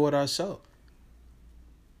ourselves and do it ourselves.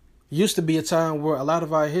 Used to be a time where a lot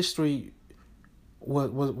of our history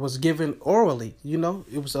was given orally, you know.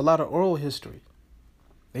 It was a lot of oral history.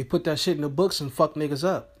 They put that shit in the books and fucked niggas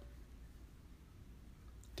up.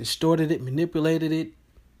 Distorted it, manipulated it.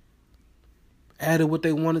 Added what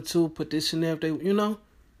they wanted to, put this in there if they, you know.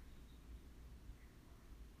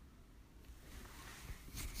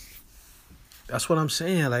 That's what I'm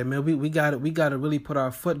saying. Like, man, we gotta really put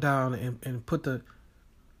our foot down and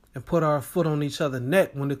put our foot on each other's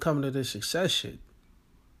neck when it comes to this success shit.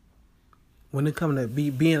 When it comes to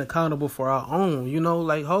being accountable for our own, you know,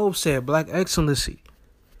 like Hov said, black excellency.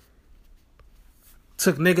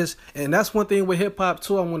 Took niggas, and that's one thing with hip hop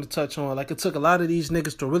too I want to touch on. Like, it took a lot of these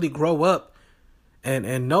niggas to really grow up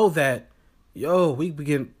and know that, yo, we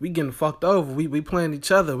getting fucked over. We playing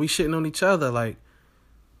each other. We shitting on each other. Like,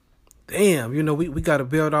 damn, you know, we got to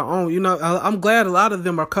build our own. You know, I'm glad a lot of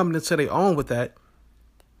them are coming into their own with that.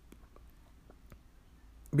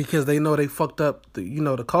 Because they know they fucked up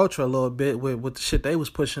the culture a little bit with the shit they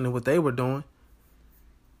was pushing and what they were doing.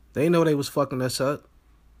 They know they was fucking us up.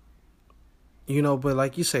 You know, but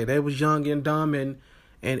like you say, they was young and dumb and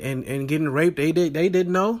getting raped. They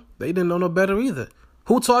didn't know. They didn't know no better either.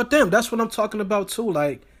 Who taught them? That's what I'm talking about too.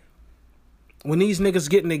 Like, when these niggas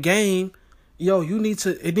get in the game, yo,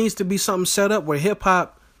 it needs to be something set up where hip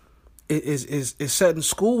hop is setting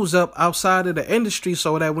schools up outside of the industry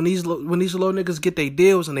so that when these little niggas get their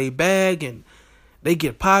deals and they bag and they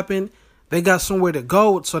get popping, they got somewhere to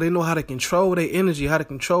go, so they know how to control their energy, how to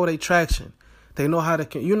control their traction. They know how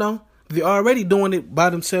to, you know, they're already doing it by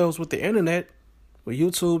themselves with the internet, with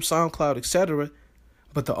YouTube, SoundCloud, etc.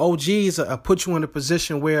 But the OGs are put you in a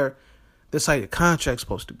position where this how your contract's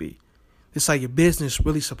supposed to be. This how your business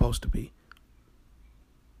really supposed to be.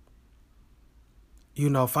 You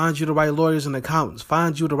know, find you the right lawyers and accountants.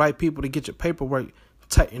 Find you the right people to get your paperwork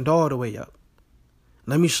tightened all the way up.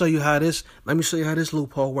 Let me show you how this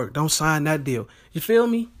loophole works. Don't sign that deal. You feel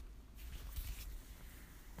me?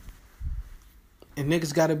 And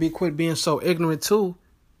niggas gotta quit being so ignorant too.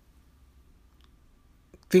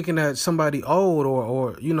 Thinking that somebody old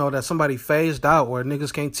or you know, that somebody phased out or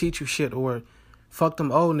niggas can't teach you shit or fuck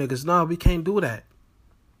them old niggas. No, we can't do that.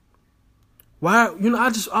 Why? You know,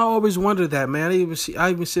 I always wonder that, man. I even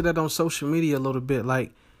see that on social media a little bit.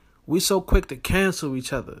 Like, we so quick to cancel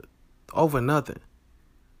each other over nothing.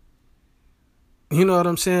 You know what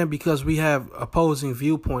I'm saying? Because we have opposing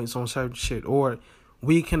viewpoints on certain shit, or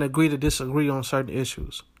we can agree to disagree on certain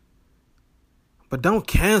issues. But don't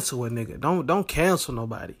cancel a nigga. Don't cancel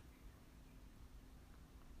nobody.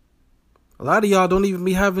 A lot of y'all don't even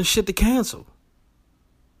be having shit to cancel.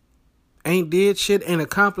 Ain't did shit, ain't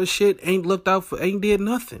accomplished shit, ain't looked out for, ain't did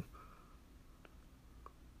nothing.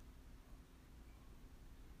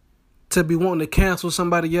 To be wanting to cancel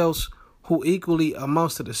somebody else who equally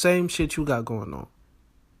amounts to the same shit you got going on.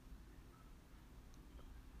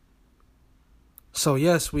 So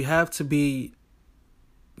yes, we have to be,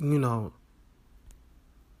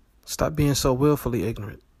 stop being so willfully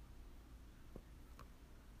ignorant.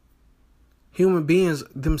 Human beings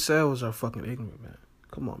themselves are fucking ignorant, man.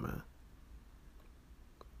 Come on, man.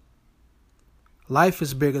 Life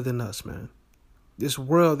is bigger than us, man. This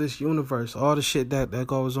world, this universe, all the shit that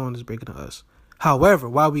goes on is bigger than us. However,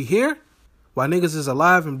 while we here, while niggas is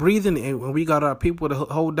alive and breathing, and when we got our people to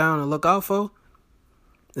hold down and look out for,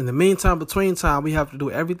 in the meantime, between time, we have to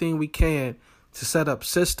do everything we can to set up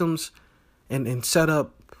systems and set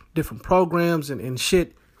up different programs and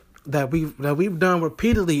shit that we've done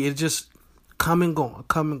repeatedly. It's just come and go.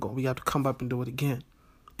 We have to come up and do it again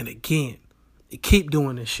and again. And keep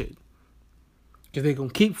doing this shit. Because they're going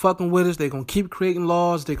to keep fucking with us. They're going to keep creating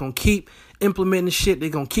laws. They're going to keep implementing shit. They're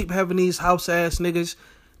going to keep having these house-ass niggas.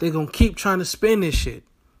 They're going to keep trying to spin this shit.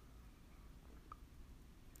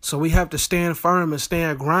 So we have to stand firm and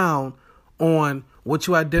stand ground on what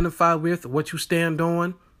you identify with, what you stand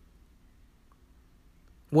on.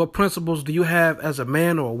 What principles do you have as a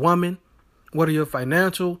man or a woman? What are your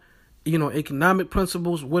financial, economic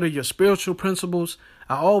principles? What are your spiritual principles?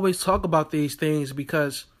 I always talk about these things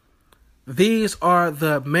because these are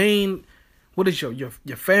the main, what is your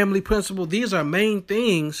family principle? These are main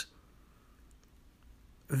things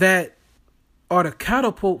that are the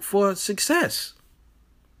catapult for success.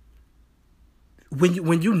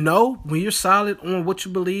 When you're solid on what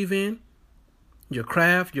you believe in, your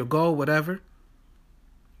craft, your goal, whatever,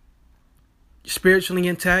 you're spiritually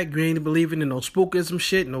intact, you ain't believing in no spookism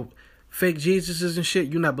shit, no fake Jesuses and shit,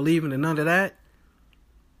 you're not believing in none of that.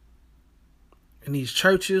 And these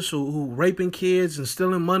churches who raping kids and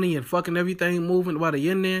stealing money and fucking everything moving while they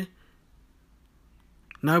in there,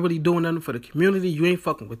 not really doing nothing for the community, you ain't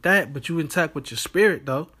fucking with that, but you intact with your spirit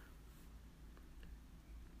though.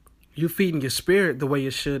 You feeding your spirit the way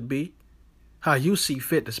it should be. How you see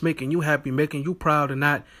fit, that's making you happy, making you proud, and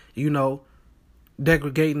not,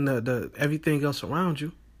 degrading the everything else around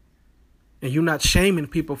you. And you're not shaming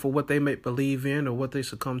people for what they may believe in or what they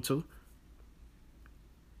succumb to.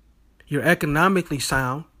 You're economically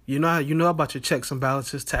sound. You know about your checks and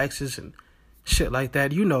balances, taxes, and shit like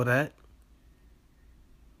that. You know that.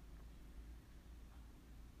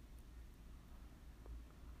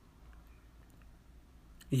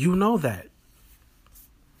 You know that.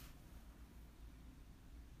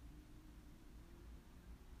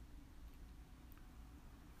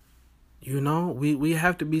 We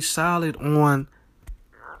have to be solid on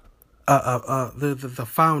the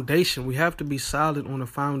foundation. We have to be solid on the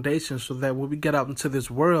foundation so that when we get out into this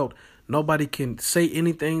world, nobody can say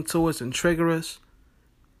anything to us and trigger us.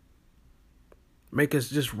 Make us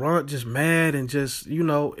just run, just mad and just,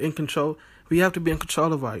 in control. We have to be in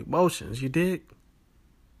control of our emotions, you dig?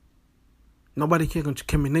 Nobody can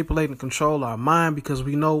manipulate and control our mind because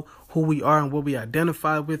we know who we are and what we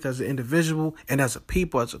identify with as an individual and as a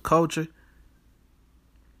people, as a culture.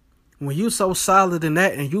 When you so solid in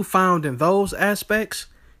that and you found in those aspects,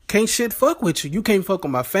 can't shit fuck with you. You can't fuck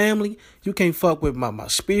with my family. You can't fuck with my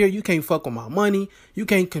spirit. You can't fuck with my money. You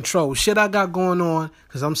can't control shit I got going on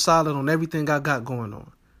because I'm solid on everything I got going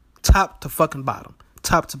on. Top to fucking bottom.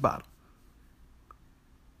 Top to bottom.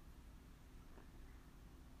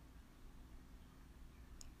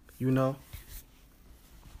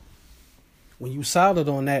 When you solid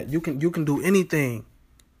on that, you can do anything.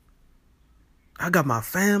 I got my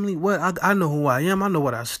family. I know who I am. I know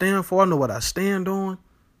what I stand for. I know what I stand on.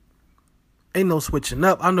 Ain't no switching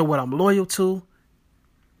up. I know what I'm loyal to.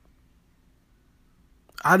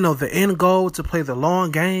 I know the end goal to play the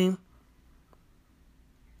long game.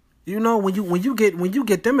 When you get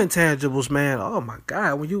them intangibles, man. Oh my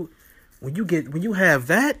God, when you have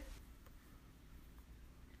that.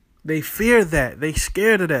 They fear that. They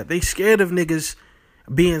scared of that. They scared of niggas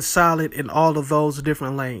being solid in all of those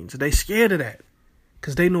different lanes. They scared of that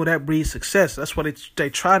because they know that breeds success. That's why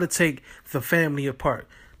they try to take the family apart.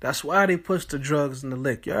 That's why they push the drugs and the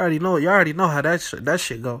lick. You already know how that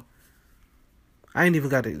shit go. I ain't even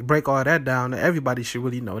got to break all that down. Everybody should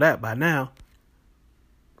really know that by now.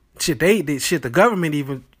 Shit, the government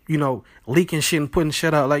even, leaking shit and putting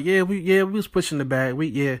shit out like, we was pushing the bag.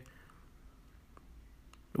 We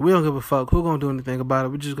don't give a fuck. Who gonna do anything about it?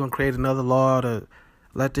 We're just gonna create another law to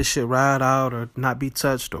let this shit ride out or not be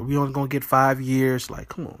touched, or we only gonna get 5 years. Like,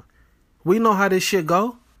 come on. We know how this shit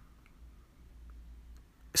go.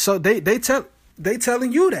 So they tell They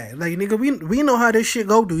telling you that. Like, nigga, we know how this shit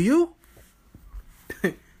go, do you?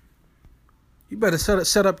 You better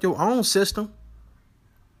set up your own system.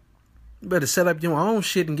 You better set up your own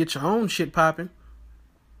shit and get your own shit popping.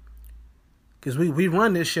 Because we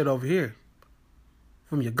run this shit over here.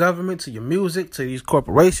 From your government to your music to these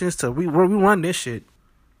corporations to we run this shit.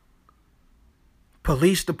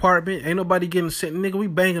 Police department, ain't nobody getting sent. Nigga, we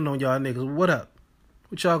banging on y'all niggas. What up?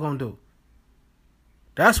 What y'all gonna do?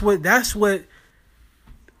 That's what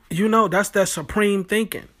you know, that's that supreme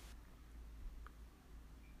thinking.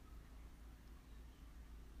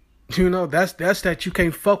 You know, that's that you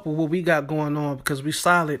can't fuck with what we got going on because we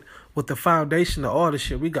solid with the foundation of all the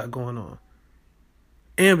shit we got going on.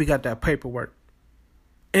 And we got that paperwork.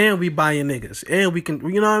 And we buying niggas. And we can,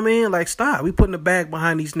 you know what I mean? Like, stop. We putting the bag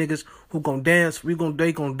behind these niggas who gonna dance.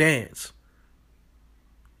 They gonna dance.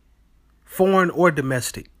 Foreign or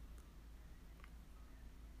domestic.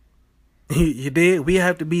 You did? We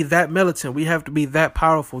have to be that militant. We have to be that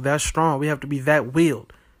powerful, that strong. We have to be that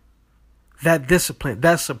willed. That disciplined.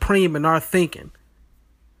 That supreme in our thinking.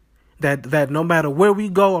 That no matter where we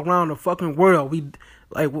go around the fucking world,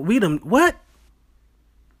 what?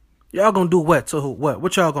 Y'all gonna do what to who? What?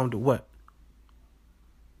 What y'all gonna do? What?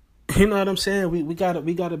 You know what I'm saying? We gotta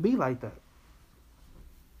be like that.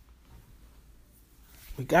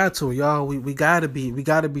 We got to, y'all. We gotta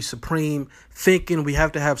be supreme thinking. We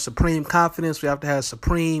have to have supreme confidence. We have to have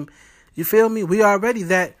supreme. You feel me? We already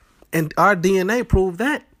that, and our DNA proved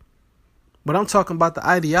that. But I'm talking about the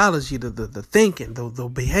ideology, the thinking, the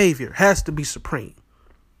behavior has to be supreme.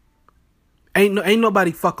 Ain't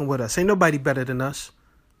nobody fucking with us. Ain't nobody better than us.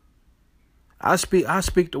 I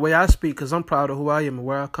speak the way I speak because I'm proud of who I am and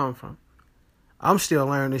where I come from. I'm still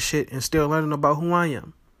learning this shit and still learning about who I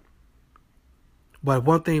am. But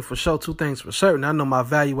one thing for sure, two things for certain. I know my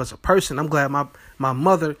value as a person. I'm glad my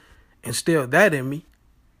mother instilled that in me.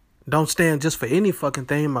 Don't stand just for any fucking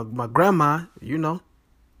thing. My grandma, you know.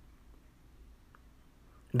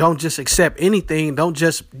 Don't just accept anything. Don't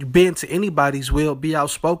just bend to anybody's will. Be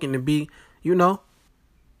outspoken and be, you know.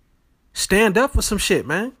 Stand up for some shit,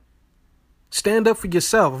 man. Stand up for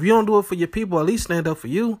yourself. If you don't do it for your people, at least stand up for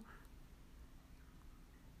you.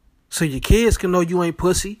 So your kids can know you ain't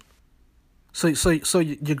pussy. So your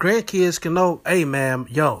grandkids can know, hey, man,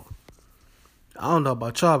 yo, I don't know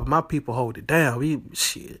about y'all, but my people hold it down.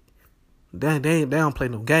 They don't play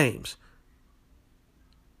no games.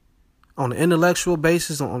 On the intellectual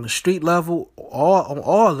basis, on the street level, on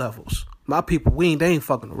all levels, my people, they ain't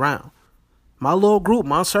fucking around. My little group,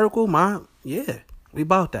 my circle, we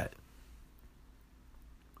about that.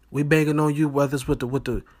 We banging on you, whether it's with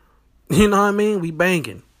the, you know what I mean? We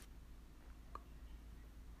banging.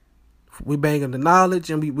 We banging the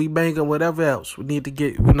knowledge and we banging whatever else we need to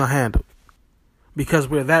get, handle. Because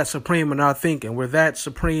we're that supreme in our thinking. We're that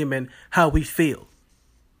supreme in how we feel.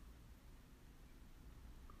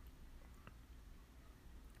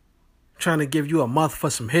 Trying to give you a month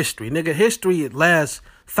for some history. Nigga, history, it lasts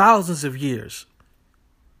thousands of years.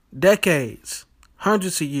 Decades.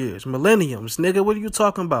 Hundreds of years. Millenniums. Nigga, what are you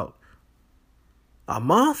talking about? A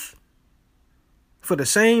month? For the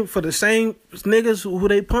same niggas who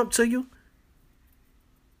they pump to you?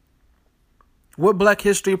 What Black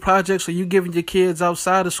History projects are you giving your kids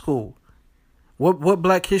outside of school? What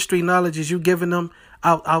Black History knowledge is you giving them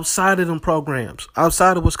outside of them programs?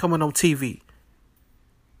 Outside of what's coming on TV?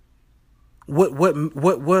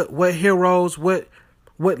 What heroes, what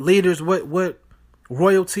leaders, what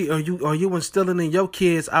royalty are you instilling in your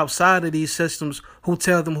kids outside of these systems who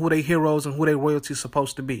tell them who they heroes and who they royalty is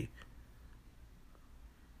supposed to be?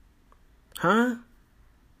 Huh?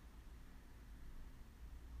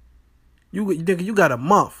 You got a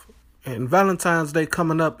month and Valentine's Day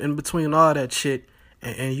coming up in between all that shit,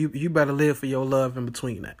 and you better live for your love in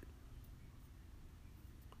between that.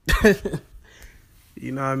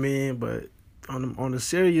 You know what I mean? But on a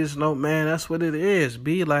serious note, man, that's what it is.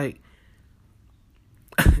 Be like,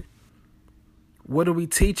 what are we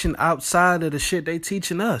teaching outside of the shit they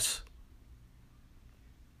teaching us?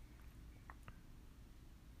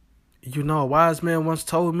 You know, a wise man once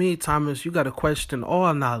told me, Thomas, you got to question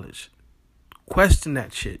all knowledge. Question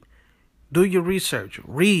that shit. Do your research.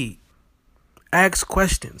 Read. Ask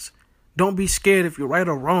questions. Don't be scared if you're right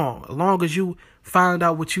or wrong, as long as you find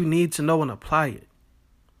out what you need to know and apply it.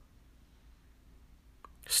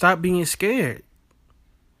 Stop being scared.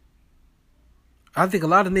 I think a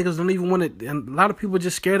lot of niggas don't even want to, and a lot of people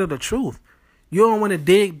just scared of the truth. You don't want to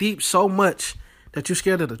dig deep so much that you're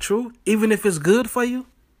scared of the truth, even if it's good for you.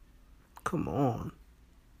 Come on.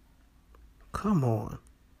 Come on.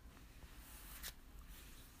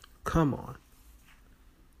 Come on.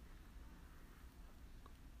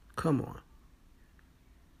 Come on.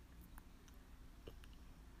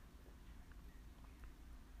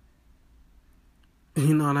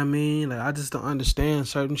 You know what I mean? Like, I just don't understand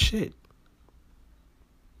certain shit.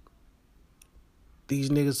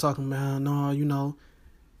 These niggas talking about, no,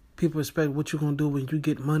 people expect what you gonna do when you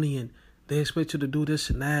get money, and they expect you to do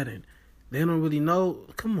this and that, and they don't really know.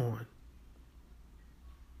 Come on.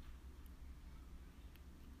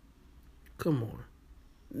 Come on.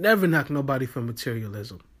 Never knock nobody for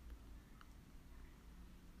materialism.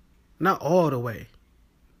 Not all the way.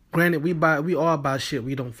 Granted, we all buy shit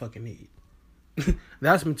we don't fucking need.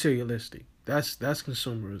 That's materialistic. That's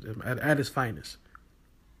consumerism at its finest.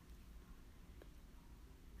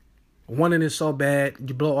 Wanting it so bad,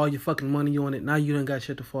 you blow all your fucking money on it. Now you ain't got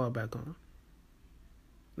shit to fall back on.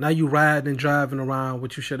 Now you riding and driving around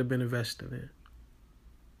what you should have been investing in.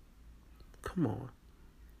 Come on.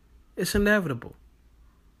 It's inevitable.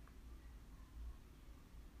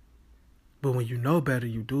 But when you know better,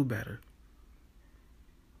 you do better.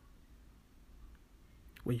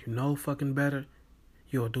 When you know fucking better,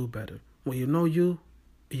 you'll do better. When you know you,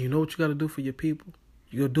 and you know what you got to do for your people,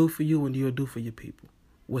 you'll do for you and you'll do for your people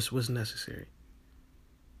what's necessary.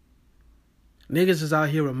 Niggas is out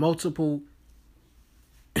here with multiple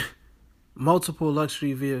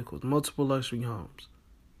luxury vehicles, multiple luxury homes.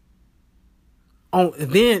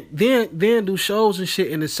 Then do shows and shit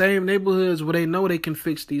in the same neighborhoods where they know they can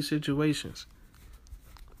fix these situations.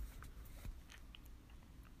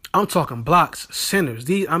 I'm talking blocks, centers.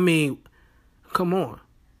 Come on.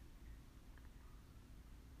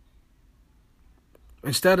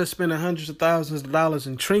 Instead of spending hundreds of thousands of dollars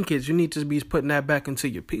in trinkets, you need to be putting that back into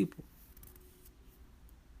your people.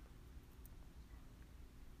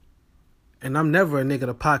 And I'm never a nigga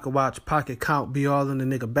to pocket watch, pocket count, be all in the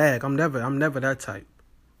nigga bag. I'm never that type.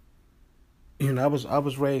 I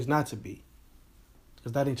was raised not to be.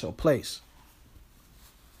 Because that ain't your place.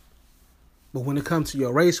 But when it comes to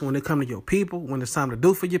your race, when it comes to your people, when it's time to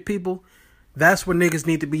do for your people, that's where niggas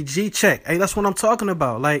need to be G-checked. Hey, that's what I'm talking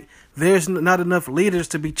about. Like, there's not enough leaders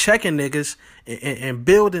to be checking niggas and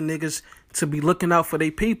building niggas to be looking out for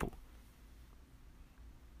their people.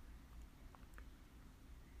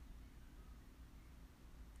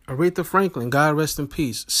 Aretha Franklin, God rest in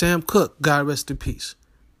peace. Sam Cooke, God rest in peace.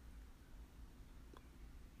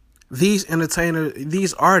 These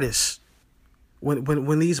artists,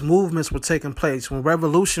 when these movements were taking place, when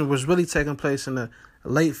revolution was really taking place in the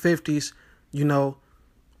late 50s,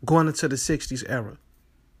 going into the 60s era.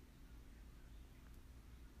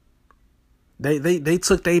 They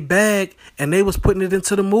took their bag and they was putting it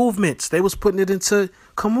into the movements. They was putting it into,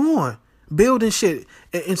 come on, building shit,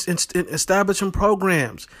 establishing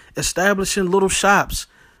programs, establishing little shops,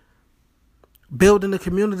 building the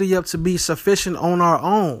community up to be sufficient on our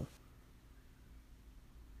own.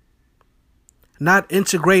 Not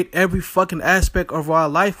integrate every fucking aspect of our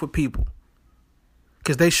life with people.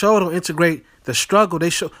 Because they sure don't integrate the struggle.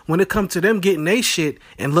 When it comes to them getting their shit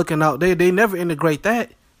and looking out, they never integrate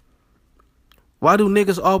that. Why do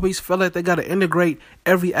niggas always feel like they got to integrate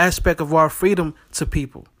every aspect of our freedom to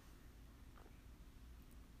people?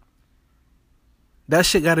 That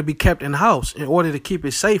shit got to be kept in house in order to keep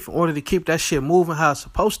it safe, in order to keep that shit moving how it's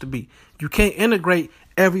supposed to be. You can't integrate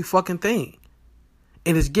every fucking thing.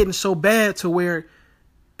 And it's getting so bad to where,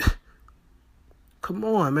 come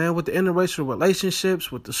on, man, with the interracial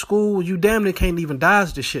relationships, with the school, you damn near can't even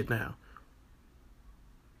dodge this shit now.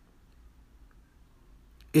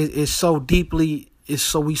 We so deep in.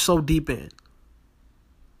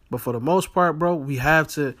 But for the most part, bro, we have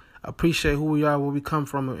to appreciate who we are, where we come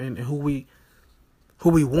from, and who we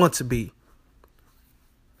want to be.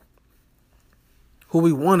 Who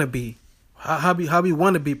we want to be. How we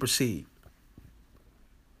want to be perceived.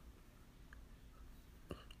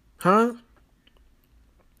 Huh?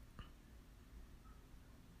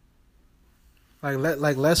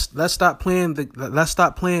 Let's stop playing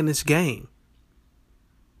this game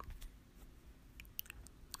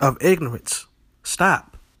of ignorance.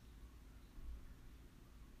 Stop.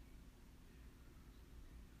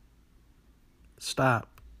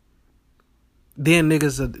 Then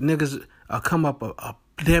niggas come up a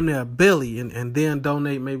damn near a billion and then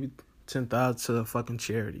donate maybe 10,000 to a fucking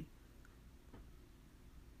charity.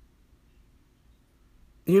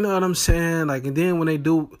 You know what I'm saying? Like, and then when they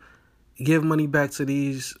do give money back to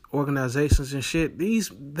these organizations and shit,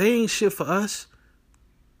 they ain't shit for us.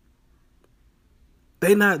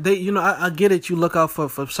 I get it. You look out for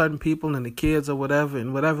certain people and the kids or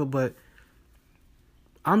whatever, but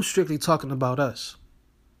I'm strictly talking about us.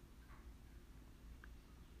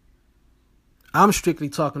 I'm strictly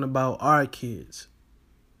talking about our kids,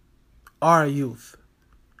 our youth,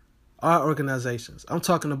 Our organizations. I'm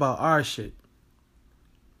talking about our shit.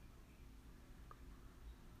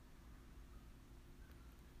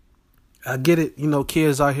 I get it,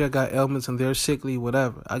 kids out here got ailments and they're sickly,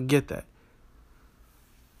 whatever. I get that.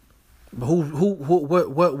 But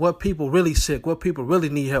what people really sick? What people really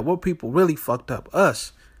need help? What people really fucked up?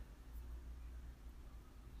 Us.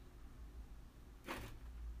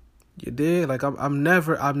 You did? Like I'm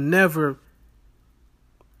never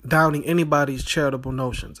downing anybody's charitable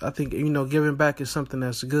notions. I think giving back is something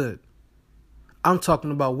that's good. I'm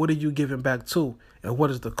talking about what are you giving back to, and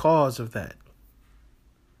what is the cause of that?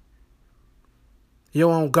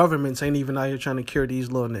 Your own governments ain't even out here trying to cure these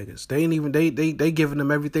little niggas. They ain't even they giving them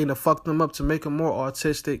everything to fuck them up, to make them more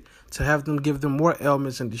autistic, to have them give them more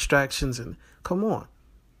ailments and distractions. And come on,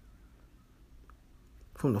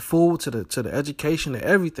 from the food to the education to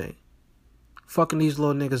everything, fucking these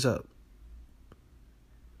little niggas up,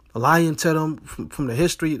 lying to them from the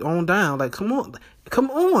history on down. Like come on,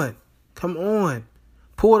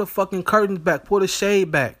 pull the fucking curtains back, pull the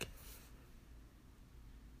shade back.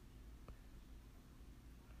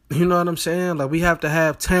 You know what I'm saying? Like, we have to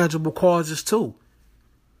have tangible causes, too.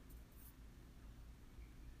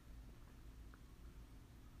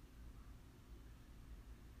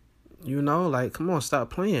 Like, come on, stop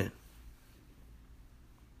playing.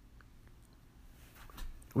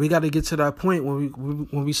 We got to get to that point when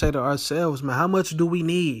we say to ourselves, man, how much do we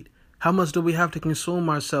need? How much do we have to consume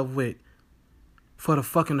ourselves with for the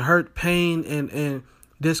fucking hurt, pain, and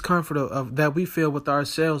discomfort of that we feel with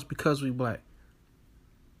ourselves because we black?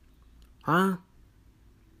 Huh?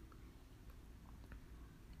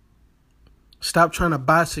 Stop trying to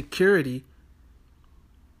buy security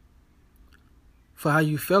for how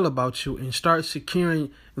you feel about you, and start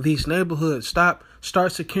securing these neighborhoods. Start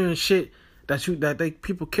securing shit that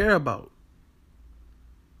people care about.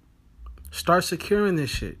 Start securing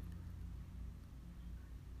this shit.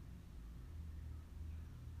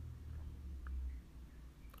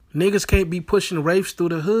 Niggas can't be pushing wraiths through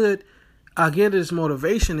the hood. I get it's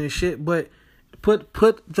motivation and shit, but put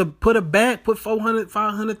 400,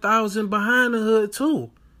 500,000 behind the hood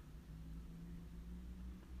too.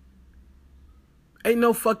 Ain't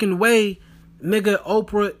no fucking way, nigga,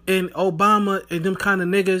 Oprah and Obama and them kind of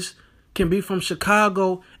niggas can be from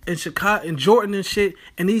Chicago and Jordan and shit,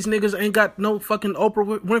 and these niggas ain't got no fucking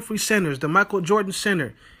Oprah Winfrey centers. The Michael Jordan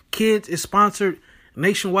Center, kids is sponsored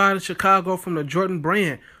nationwide in Chicago from the Jordan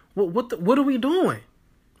brand. What are we doing?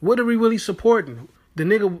 What are we really supporting? The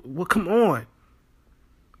nigga, well, come on.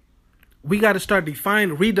 We got to start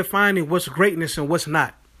redefining what's greatness and what's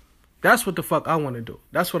not. That's what the fuck I want to do.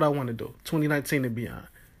 That's what I want to do. 2019 and beyond.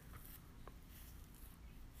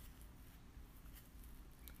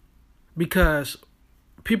 Because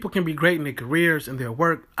people can be great in their careers and their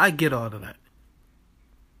work. I get all of that.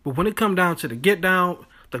 But when it come down to the get down,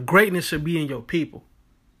 the greatness should be in your people.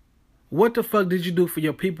 What the fuck did you do for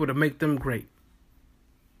your people to make them great?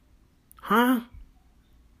 Huh?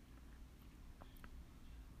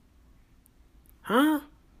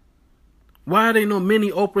 Why are there no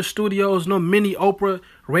mini Oprah studios, no mini Oprah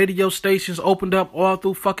radio stations opened up all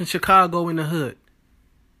through fucking Chicago in the hood?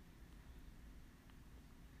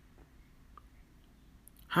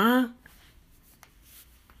 Huh?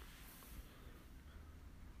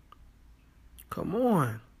 Come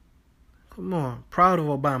on. Proud of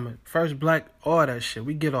Obama. First black, all that shit.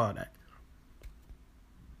 We get all that.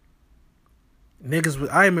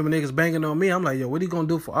 I remember niggas banging on me. I'm like, yo, what are you gonna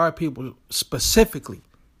do for our people specifically?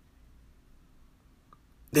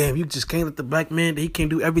 Damn, you just can't let the black man, he can't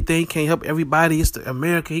do everything, can't help everybody. It's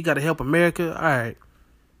America. He gotta help America. All right.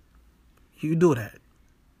 You do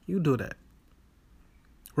that.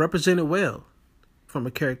 Represent it well from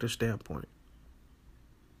a character standpoint.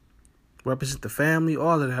 Represent the family,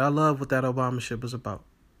 all of that. I love what that Obama shit was about.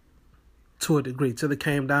 To a degree. Till it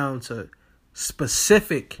came down to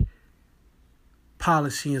specific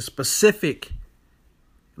policy and specific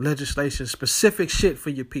legislation, specific shit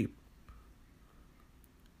for your people.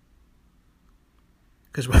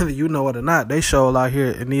 Because whether you know it or not, they show out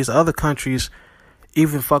here in these other countries,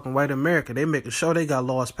 even fucking white America, they making sure they got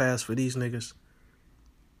laws passed for these niggas.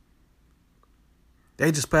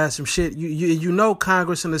 They just passed some shit. You know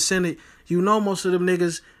Congress and the Senate, you know most of them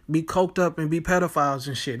niggas be coked up and be pedophiles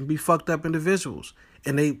and shit and be fucked up individuals.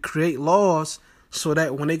 And they create laws so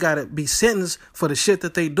that when they gotta be sentenced for the shit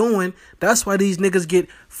that they doing, that's why these niggas get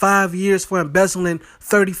 5 years for embezzling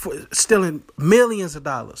stealing millions of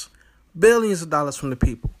dollars, billions of dollars from the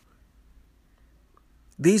people.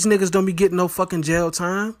 These niggas don't be getting no fucking jail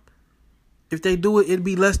time. If they do it, it'd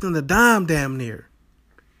be less than a dime damn near.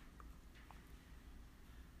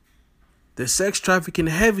 The sex trafficking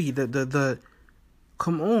heavy. The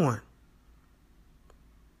come on.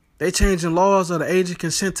 They changing laws of the age of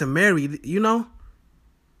consent to marry, you know?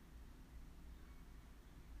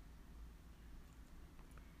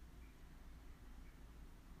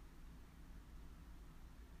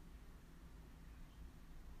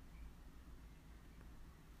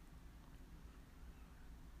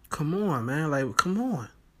 Come on, man. Like, come on.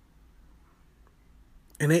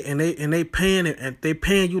 And they paying it, and they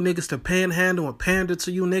paying you niggas to panhandle and pander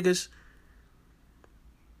to you niggas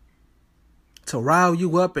to rile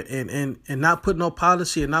you up and not put no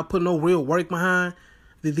policy and not put no real work behind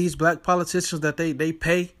these black politicians that they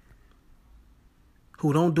pay,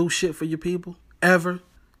 who don't do shit for your people ever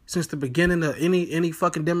since the beginning of any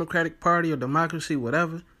fucking Democratic Party or democracy,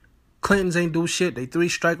 whatever. Clintons ain't do shit. They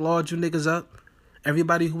 3-strike lawed you niggas up.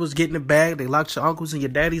 Everybody who was getting the bag, they locked your uncles and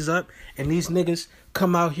your daddies up, and these niggas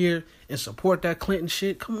come out here and support that Clinton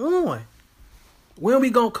shit. Come on. When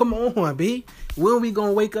we gonna come on, B? When we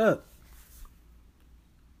gonna wake up?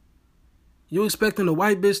 You expecting the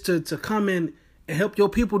white bitch to come in and help your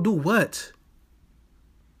people do what?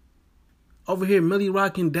 Over here Millie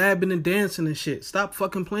rocking, dabbing, and dancing and shit. Stop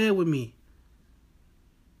fucking playing with me.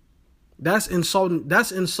 That's insulting.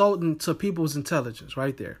 That's insulting to people's intelligence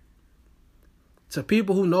right there. To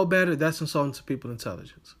people who know better, that's insulting to people's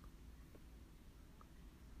intelligence.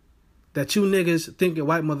 That you niggas thinking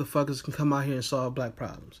white motherfuckers can come out here and solve black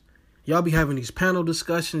problems. Y'all be having these panel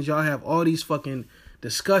discussions. Y'all have all these fucking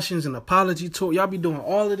discussions and apology tour. Y'all be doing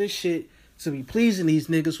all of this shit to be pleasing these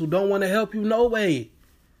niggas who don't want to help you no way.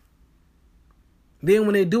 Then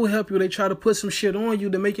when they do help you, they try to put some shit on you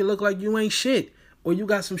to make it look like you ain't shit. Or you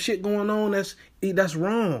got some shit going on that's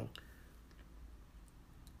wrong.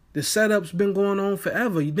 The setup's been going on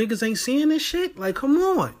forever. You niggas ain't seeing this shit? Like, come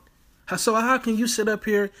on. So how can you sit up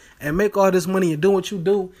here and make all this money and do what you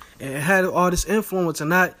do and have all this influence and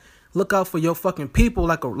not look out for your fucking people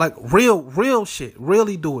like real shit?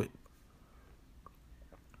 Really do it.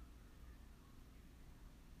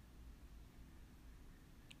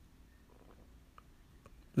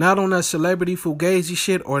 Not on that celebrity fugazi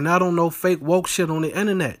shit or not on no fake woke shit on the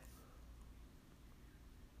internet.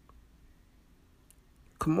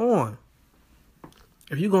 Come on.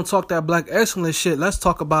 If you're going to talk that black excellence shit, let's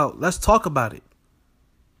talk about it.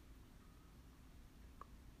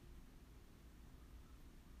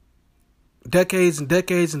 Decades and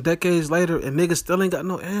decades and decades later, and niggas still ain't got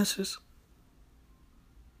no answers.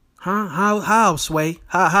 Huh? How, Sway?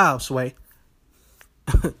 How, Sway?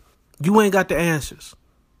 You ain't got the answers.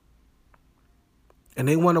 And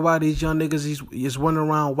they wonder why these young niggas is running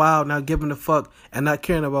around wild, not giving a fuck, and not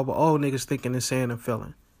caring about what old niggas thinking and saying and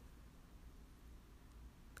feeling.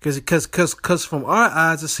 Cause from our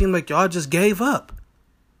eyes, it seemed like y'all just gave up.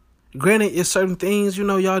 Granted, it's certain things,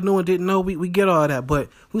 y'all knew and didn't know. We get all that. But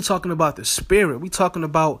we talking about the spirit. We talking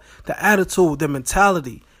about the attitude, the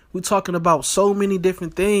mentality. We talking about so many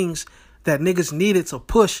different things that niggas needed to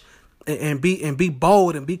push and be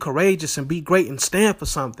bold and be courageous and be great and stand for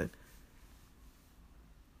something.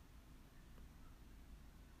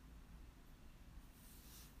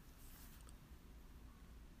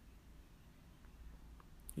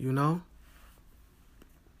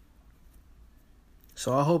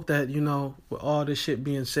 So I hope that, with all this shit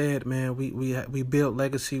being said, man, we build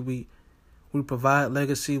legacy, we provide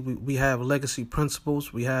legacy, we have legacy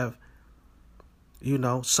principles, we have,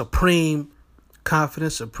 supreme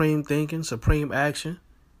confidence, supreme thinking, supreme action.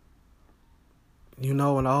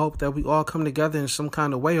 And I hope that we all come together in some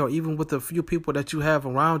kind of way, or even with the few people that you have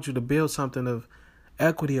around you, to build something of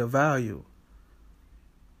equity, of value.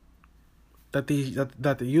 That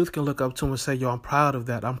the youth can look up to and say, yo, I'm proud of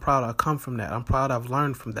that. I'm proud I come from that. I'm proud I've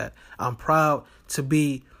learned from that. I'm proud to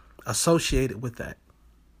be associated with that.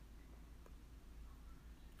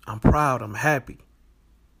 I'm proud. I'm happy.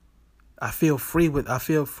 I feel free with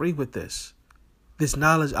this. This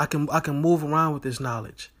knowledge, I can move around with this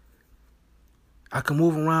knowledge. I can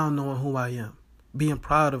move around knowing who I am, being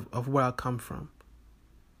proud of where I come from.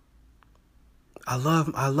 I love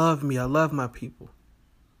me. I love my people.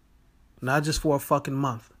 Not just for a fucking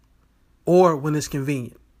month. Or when it's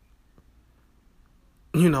convenient.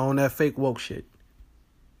 On that fake woke shit.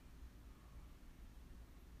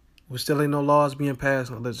 We still ain't no laws being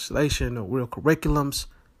passed, no legislation, no real curriculums,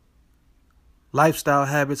 lifestyle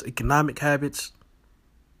habits, economic habits.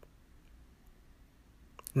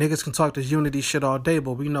 Niggas can talk this unity shit all day,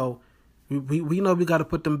 but we know we got to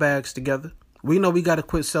put them bags together. We know we got to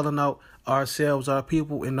quit selling out ourselves, our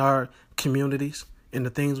people, in our communities. And the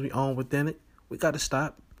things we own within it, we got to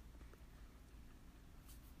stop.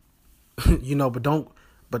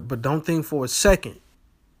 But don't think for a second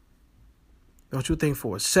Don't you think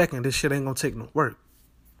for a second this shit ain't gonna take no work.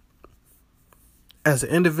 As an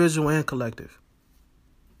individual and collective.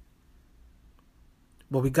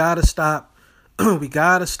 But we gotta stop. We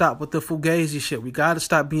gotta stop with the fugazi shit. We gotta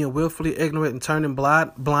stop being willfully ignorant and turning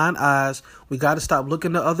blind eyes. We gotta stop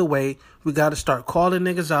looking the other way. We gotta start calling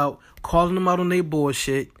niggas out, calling them out on their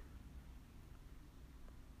bullshit.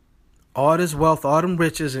 All this wealth, all them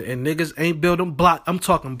riches, and niggas ain't building block. I'm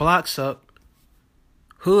talking blocks up,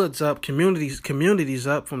 hoods up, communities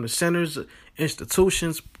up, from the centers,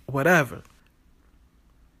 institutions, whatever.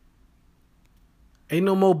 Ain't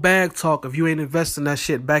no more bag talk if you ain't investing that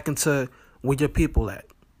shit back into where your people at.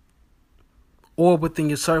 Or within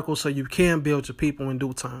your circle so you can build your people in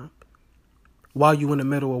due time. While you in the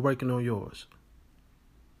middle of working on yours.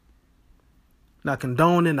 Not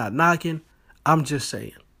condoning, not knocking. I'm just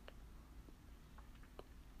saying.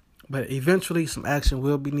 But eventually some action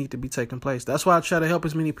will need to be taking place. That's why I try to help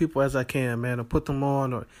as many people as I can, man. Or put them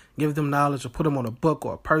on, or give them knowledge, or put them on a book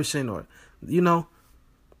or a person, or, you know.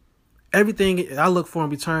 Everything I look for in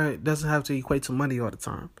return doesn't have to equate to money all the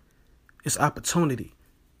time. It's opportunity.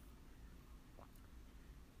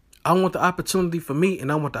 I want the opportunity for me,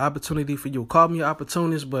 and I want the opportunity for you. Call me an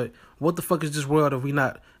opportunist, but what the fuck is this world if we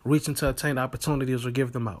not reaching to attain opportunities or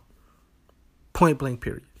give them out? Point blank,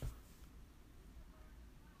 period.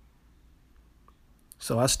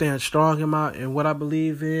 So I stand strong in what I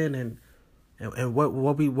believe in, and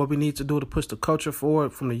what we need to do to push the culture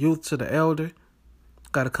forward, from the youth to the elder.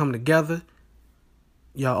 Got to come together.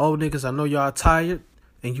 Y'all old niggas, I know y'all tired.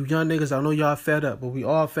 And you young niggas, I know y'all fed up. But we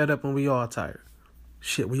all fed up and we all tired.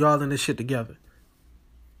 Shit, we all in this shit together.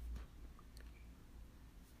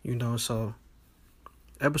 You know, so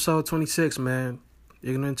episode 26, man.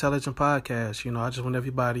 Ignorant Intelligent Podcast. You know, I just want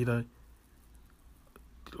everybody to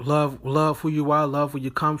love who you are, love where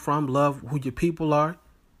you come from, love who your people are.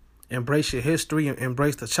 Embrace your history and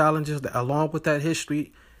embrace the challenges that along with that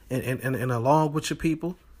history and along with your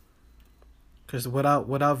people. Because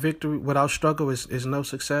without victory, without struggle is no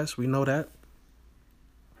success. We know that.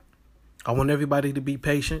 I want everybody to be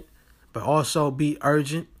patient, but also be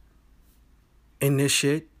urgent in this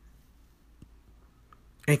shit.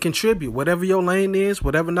 And contribute. Whatever your lane is,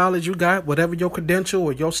 whatever knowledge you got, whatever your credential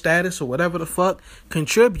or your status or whatever the fuck,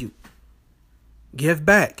 contribute. Give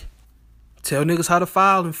back. Tell niggas how to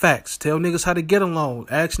file in facts. Tell niggas how to get a loan.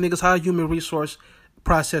 Ask niggas how human resource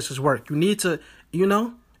processes work. You need to,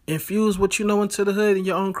 infuse what you know into the hood in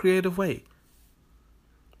your own creative way.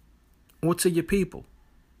 Or to your people.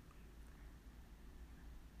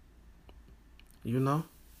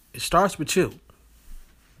 It starts with you.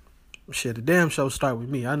 Shit, the damn show start with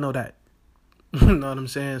me. I know that. You know what I'm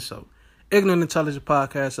saying? So, Ignorant Intelligent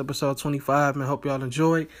Podcast, episode 25, man. Hope y'all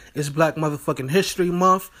enjoy. It's Black motherfucking History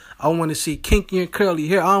Month. I want to see kinky and curly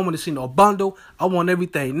hair. I don't want to see no bundle. I want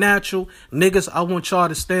everything natural. Niggas, I want y'all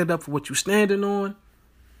to stand up for what you standing on.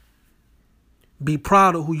 Be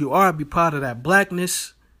proud of who you are. Be proud of that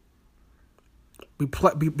blackness. Be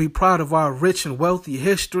proud of our rich and wealthy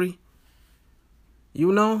history.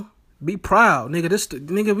 Be proud.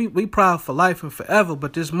 Nigga, we proud for life and forever.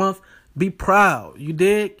 But this month, be proud. You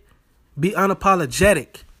dig? Be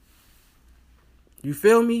unapologetic. You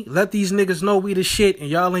feel me? Let these niggas know we the shit and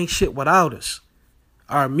y'all ain't shit without us.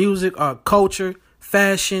 Our music, our culture,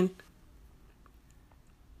 fashion,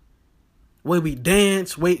 way we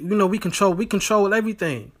dance, we control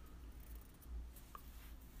everything.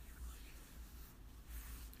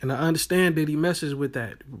 And I understand that he messes with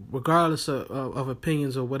that, regardless of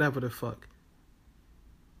opinions or whatever the fuck.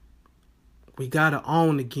 We gotta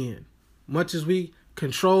own again. Much as we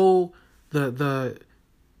control the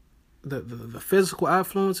physical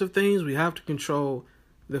affluence of things, we have to control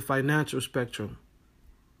the financial spectrum.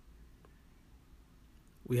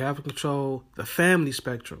 We have to control the family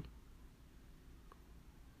spectrum.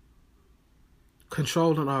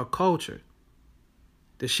 Controlling our culture.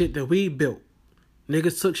 The shit that we built.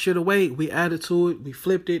 Niggas took shit away, we added to it, we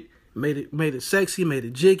flipped it, made it sexy, made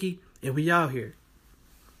it jiggy, and we out here.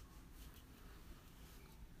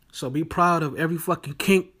 So be proud of every fucking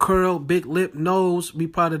kink, curl, big lip, nose. Be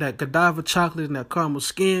proud of that Godiva chocolate and that caramel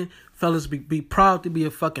skin. Fellas, be proud to be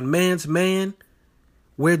a fucking man's man.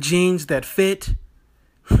 Wear jeans that fit.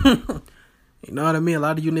 You know what I mean? A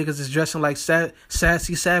lot of you niggas is dressing like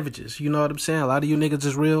sassy savages. You know what I'm saying? A lot of you niggas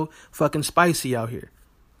is real fucking spicy out here.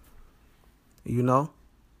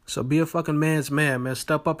 So be a fucking man's man, man.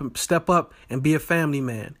 Step up and be a family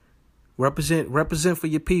man. Represent for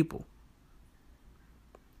your people.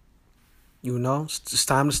 It's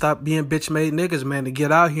time to stop being bitch-made niggas, man, to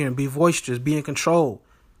get out here and be boisterous, be in control.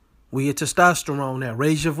 We get testosterone now.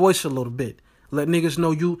 Raise your voice a little bit. Let niggas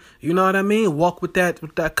know you know what I mean? Walk with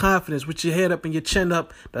that confidence, with your head up and your chin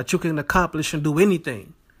up, that you can accomplish and do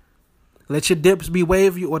anything. Let your dips be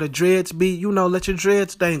wavy or the dreads be, let your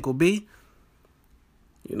dreads dangle, B.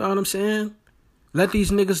 You know what I'm saying? Let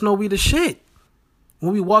these niggas know we the shit.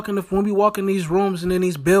 When we walk in these rooms and in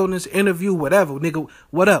these buildings, interview, whatever, nigga,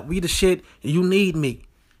 what up? We the shit. You need me.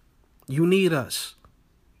 You need us.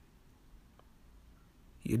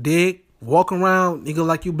 You dig? Walk around, nigga,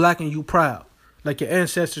 like you black and you proud. Like your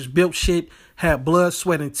ancestors built shit, had blood,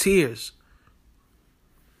 sweat, and tears.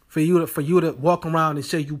 For you to walk around and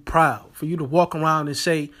say you proud. For you to walk around and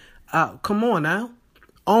say, come on now.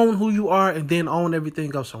 Own who you are and then own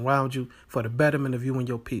everything else around you for the betterment of you and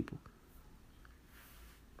your people.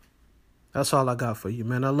 That's all I got for you,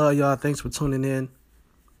 man. I love y'all. Thanks for tuning in.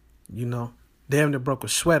 Damn near broke a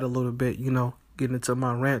sweat a little bit, getting into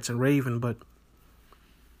my rants and raving. But,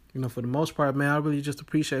 for the most part, man, I really just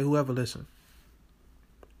appreciate whoever listens.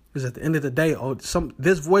 Because at the end of the day,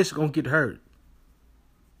 this voice is going to get heard.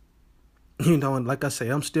 And like I say,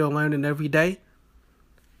 I'm still learning every day.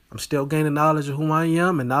 I'm still gaining knowledge of who I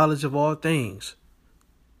am and knowledge of all things.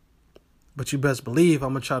 But you best believe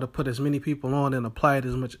I'm going to try to put as many people on and apply it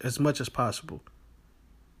as much as possible.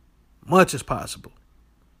 Much as possible.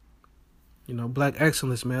 Black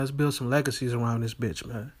excellence, man. Let's build some legacies around this bitch,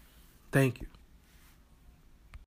 man. Thank you.